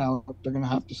stent out, they're gonna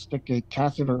have to stick a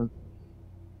catheter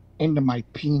into my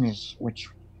penis, which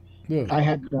I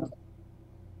had to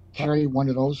carry one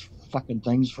of those fucking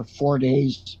things for 4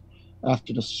 days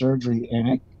after the surgery,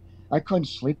 and I couldn't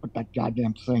sleep with that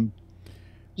goddamn thing.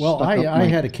 Well, I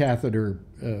had a catheter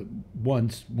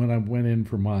once when I went in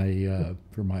for my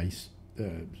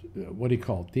what do you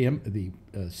call it, the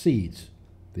seeds,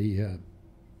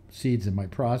 seeds in my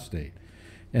prostate,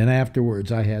 and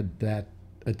afterwards I had that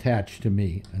attached to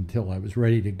me until I was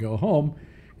ready to go home,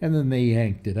 and then they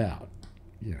yanked it out.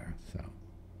 Yeah, so.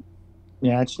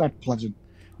 Yeah, it's not pleasant.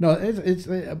 No,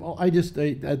 I just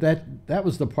that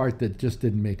was the part that just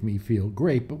didn't make me feel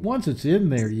great. But once it's in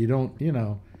there, you don't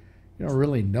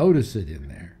really notice it in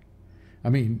there. I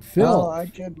mean, Phil. Oh, I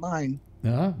did mine.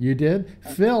 You did?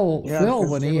 Phil,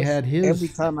 when he had his. Every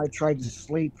time I tried to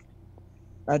sleep,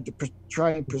 I had to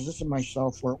try and position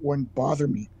myself where it wouldn't bother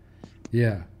me.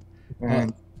 Yeah.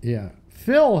 And yeah.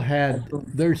 Phil had,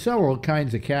 there's several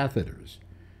kinds of catheters.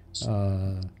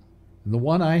 The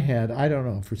one I had, I don't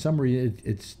know, for some reason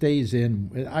it stays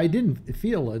in. I didn't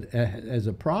feel it as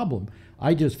a problem.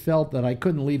 I just felt that I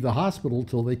couldn't leave the hospital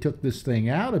till they took this thing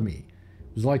out of me.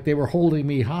 It was like they were holding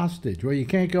me hostage. Well, you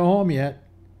can't go home yet.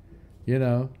 You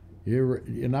know, you're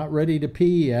not ready to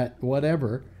pee yet,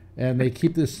 whatever. And they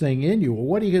keep this thing in you. Well,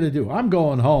 what are you going to do? I'm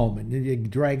going home. And you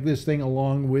drag this thing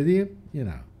along with you, you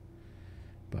know.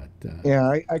 But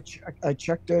yeah, I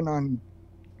checked in on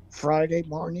Friday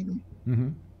morning.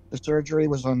 The surgery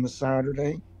was on the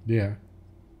Saturday. Yeah.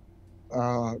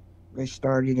 They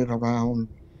started at around,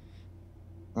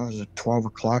 was it 12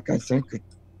 o'clock, I think, or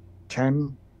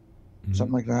 10,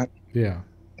 something like that. Yeah.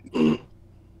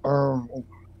 Or,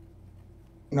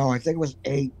 no, I think it was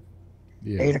 8.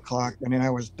 Yeah. 8 o'clock, and then I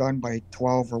was done by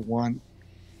 12 or 1.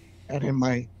 And in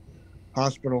my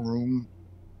hospital room,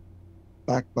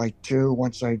 back by 2,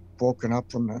 once I'd woken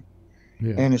up from the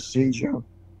anesthesia.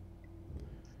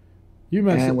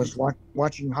 And was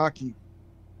watching hockey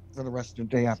for the rest of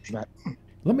the day after that.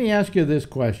 Let me ask you this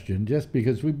question, just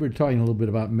because we were talking a little bit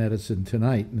about medicine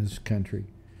tonight in this country.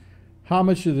 How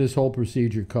much did this whole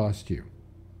procedure cost you?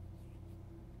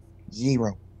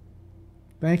 $0.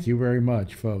 Thank you very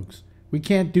much, folks. We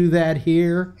can't do that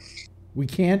here. We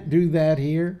can't do that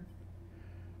here.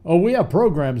 Oh, we have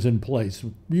programs in place.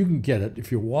 You can get it if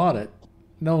you want it.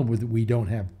 No, we don't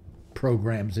have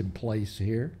programs in place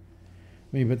here.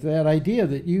 I mean, but that idea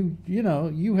that you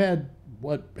had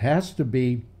what has to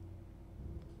be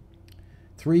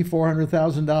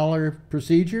 $300,000-$400,000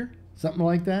 procedure, something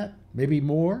like that, maybe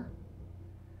more,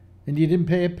 and you didn't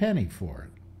pay a penny for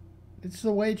it. It's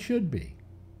the way it should be,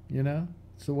 you know.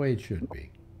 It's the way it should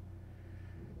be.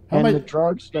 The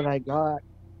drugs that I got,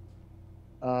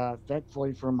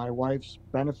 thankfully for my wife's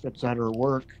benefits at her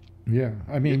work, yeah,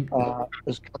 I mean,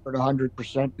 is covered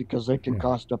 100% because they can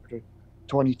cost up to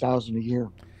 $20,000 a year.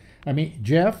 I mean,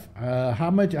 Jeff,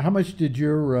 how much did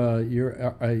your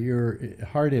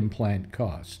heart implant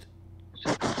cost?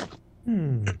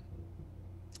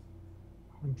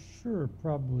 I'm sure it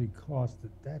probably cost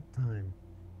at that time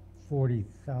 $40,000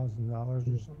 or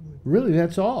something. Really,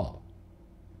 that's all?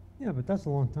 Yeah, but that's a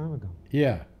long time ago.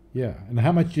 Yeah, yeah. And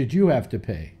how much did you have to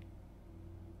pay?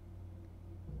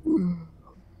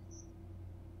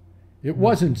 It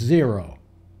wasn't zero.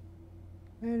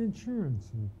 I had insurance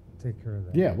and take care of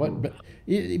that. Yeah,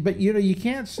 but you know, you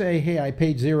can't say, "Hey, I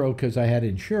paid zero because I had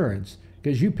insurance,"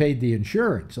 because you paid the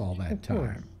insurance all that Of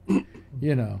course. time.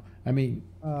 You know, I mean,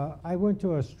 I went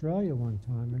to Australia one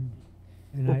time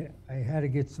and I had to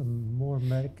get some more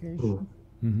medication.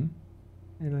 mhm.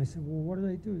 And I said, well, what do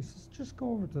they do? He says, just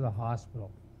go over to the hospital.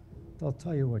 They'll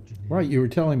tell you what you need. Right, you were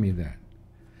telling me that.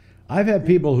 I've had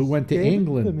people who went to Gave it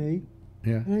England. to me,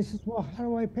 Yeah. and I said, well, how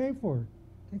do I pay for it?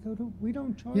 They go, we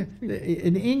don't charge Yeah, people.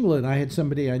 in England, I had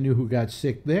somebody I knew who got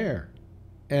sick there,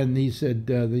 and he said,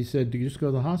 they said, you just go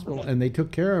to the hospital, and they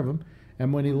took care of him.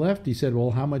 And when he left, he said,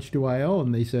 well, how much do I owe?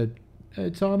 And they said,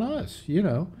 it's on us, you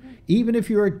know. Even if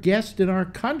you're a guest in our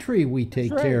country, we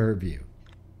take right. care of you.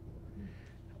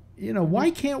 You know, why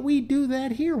can't we do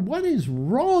that here? What is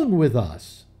wrong with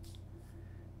us?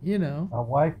 You know. My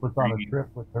wife was on a trip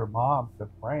with her mom to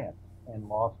France and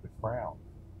lost the crown,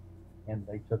 and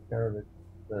they took care of it.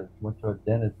 Went to a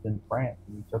dentist in France,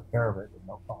 and he took care of it at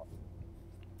no cost.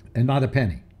 And not a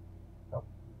penny. Nope.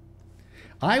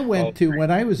 I went to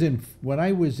when I was in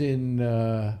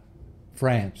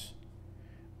France.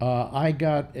 I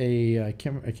got I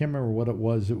can't remember what it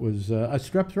was. It was a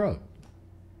strep throat,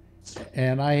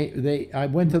 and I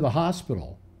went to the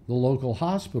hospital, the local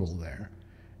hospital there,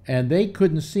 and they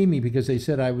couldn't see me because they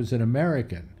said I was an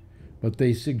American, but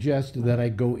they suggested that I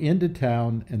go into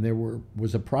town, and there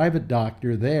was a private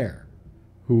doctor there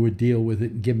who would deal with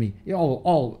it and give me, you know,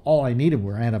 all I needed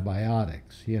were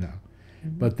antibiotics, you know.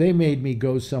 Mm-hmm. But they made me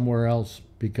go somewhere else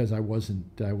because I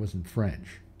wasn't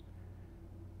French.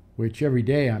 Which every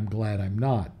day I'm glad I'm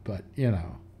not, but you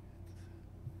know.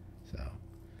 So,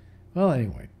 well,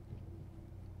 anyway,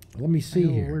 let me see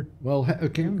know, here. Well,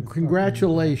 Pam was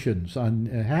congratulations on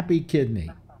Happy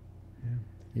Kidney. Yeah.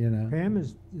 You know, Pam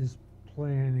is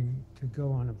planning to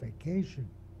go on a vacation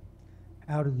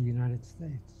out of the United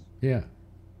States. yeah.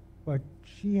 But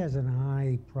she has an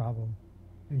eye problem,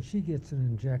 and she gets an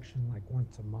injection like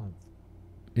once a month.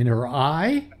 In her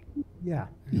eye. Yeah.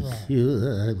 in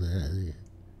her eye.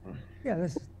 Well, Yeah,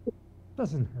 this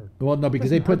doesn't hurt. no, because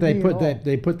Doesn't hurt me at all.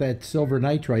 they put that silver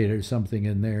nitrate or something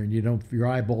in there, and your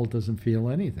eyeball doesn't feel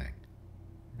anything.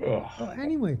 Ugh. Well,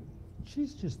 anyway,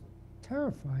 she's just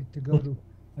terrified to go to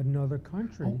another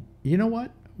country. You know what?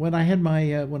 When I had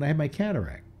my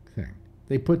cataract thing,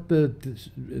 they put the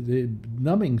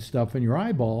numbing stuff in your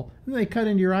eyeball, and they cut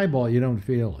into your eyeball. You don't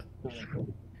feel it.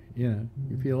 You know,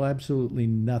 you feel absolutely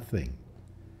nothing.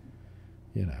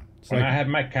 You know, it's When like I had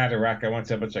my cataract, I went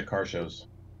to a bunch of car shows.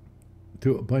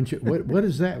 to a bunch of what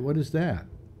is that? What is that?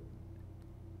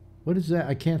 What is that?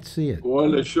 I can't see it. I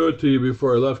wanted to show it to you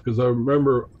before I left because I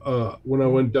remember when I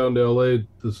went down to LA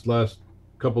this last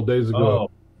couple days ago,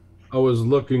 I was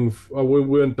looking. We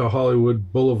went to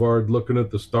Hollywood Boulevard looking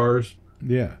at the stars.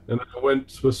 Yeah. And I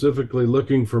went specifically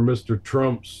looking for Mr.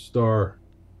 Trump's star.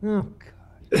 Oh,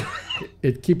 God.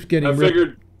 It keeps getting. I ripped.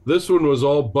 figured this one was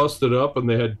all busted up and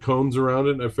they had cones around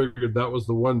it. And I figured that was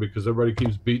the one because everybody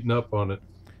keeps beating up on it.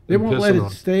 They won't let pissing it on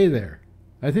stay there.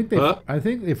 I think they. Huh? I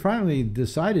think they finally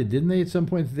decided, didn't they, at some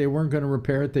point that they weren't going to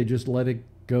repair it? They just let it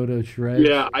go to shreds.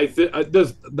 Yeah,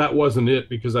 that wasn't it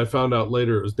because I found out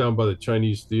later it was down by the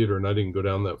Chinese theater and I didn't go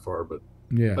down that far. But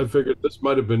Yeah. I figured this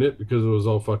might have been it because it was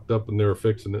all fucked up and they were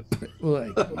fixing it.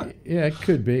 Well, yeah, it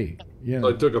could be. Yeah. So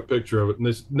I took a picture of it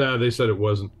and they said it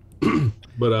wasn't.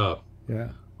 But Yeah.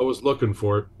 I was looking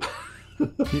for it.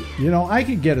 You know, I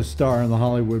could get a star on the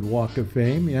Hollywood Walk of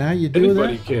Fame. You know how you do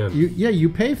Anybody that? can. You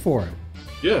pay for it.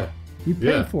 Yeah. You pay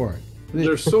Yeah. for it.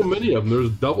 There's so many of them. There's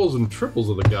doubles and triples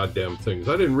of the goddamn things.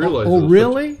 I didn't realize. Oh, there was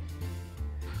really?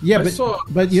 Yeah, I but saw-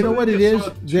 but you know what it is?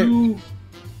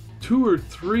 two or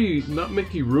three, not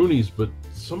Mickey Rooney's, but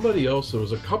somebody else. There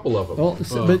was a couple of them.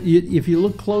 Well, but if you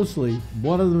look closely,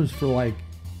 one of them is for like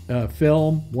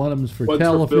film, one of them is for one's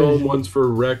television. for film, one's for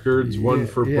records, one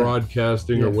for yeah.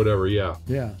 broadcasting or Yeah. whatever. Yeah,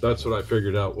 Yeah, that's what I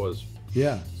figured out was.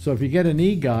 yeah. So if you get an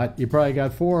EGOT, you probably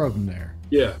got 4 of them there.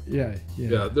 Yeah, Yeah,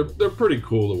 yeah, they're pretty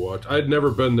cool to watch. I'd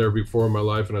never been there before in my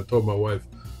life, and I told my wife,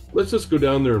 "Let's just go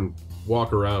down there and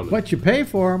walk around." But you pay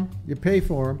for them. You pay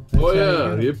for them. Oh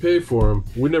yeah, you pay for them.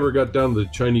 We never got down to the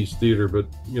Chinese theater, but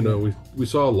you know, we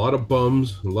saw a lot of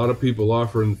bums, a lot of people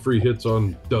offering free hits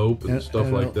on dope and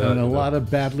stuff like that, and a you know. lot of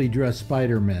badly dressed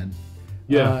Spider-Men.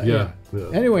 Yeah.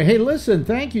 Anyway, hey, listen,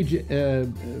 thank you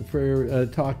for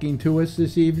talking to us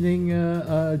this evening,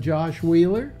 Josh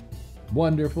Wheeler.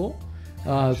 Wonderful.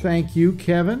 Thank you,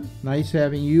 Kevin. Nice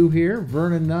having you here.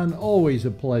 Vernon Nunn, always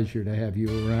a pleasure to have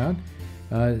you around.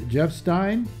 Jeff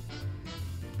Stein,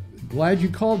 glad you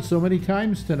called so many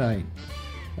times tonight.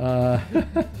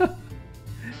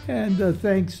 And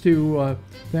thanks to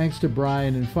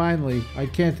Brian. And finally, I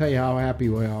can't tell you how happy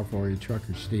we are for you,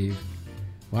 Trucker Steve.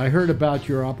 Well, I heard about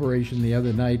your operation the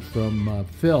other night from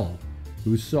Phil,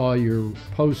 who saw your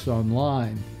post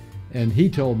online, and he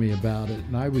told me about it,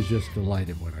 and I was just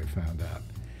delighted when I found out.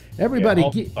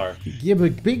 Everybody, give a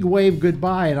big wave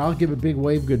goodbye, and I'll give a big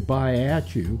wave goodbye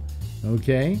at you.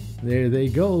 Okay? There they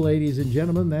go, ladies and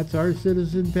gentlemen. That's our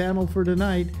citizen panel for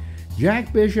tonight.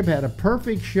 Jack Bishop had a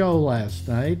perfect show last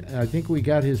night. I think we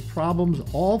got his problems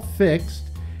all fixed,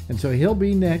 and so he'll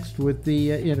be next with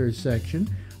the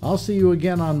intersection. I'll see you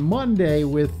again on Monday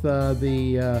with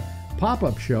the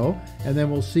pop-up show, and then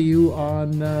we'll see you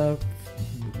on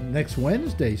next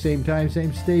Wednesday, same time,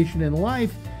 same station in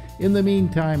life. In the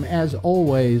meantime, as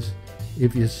always,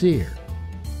 if you see her,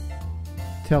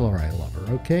 tell her I love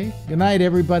her, okay? Good night,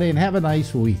 everybody, and have a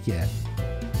nice weekend.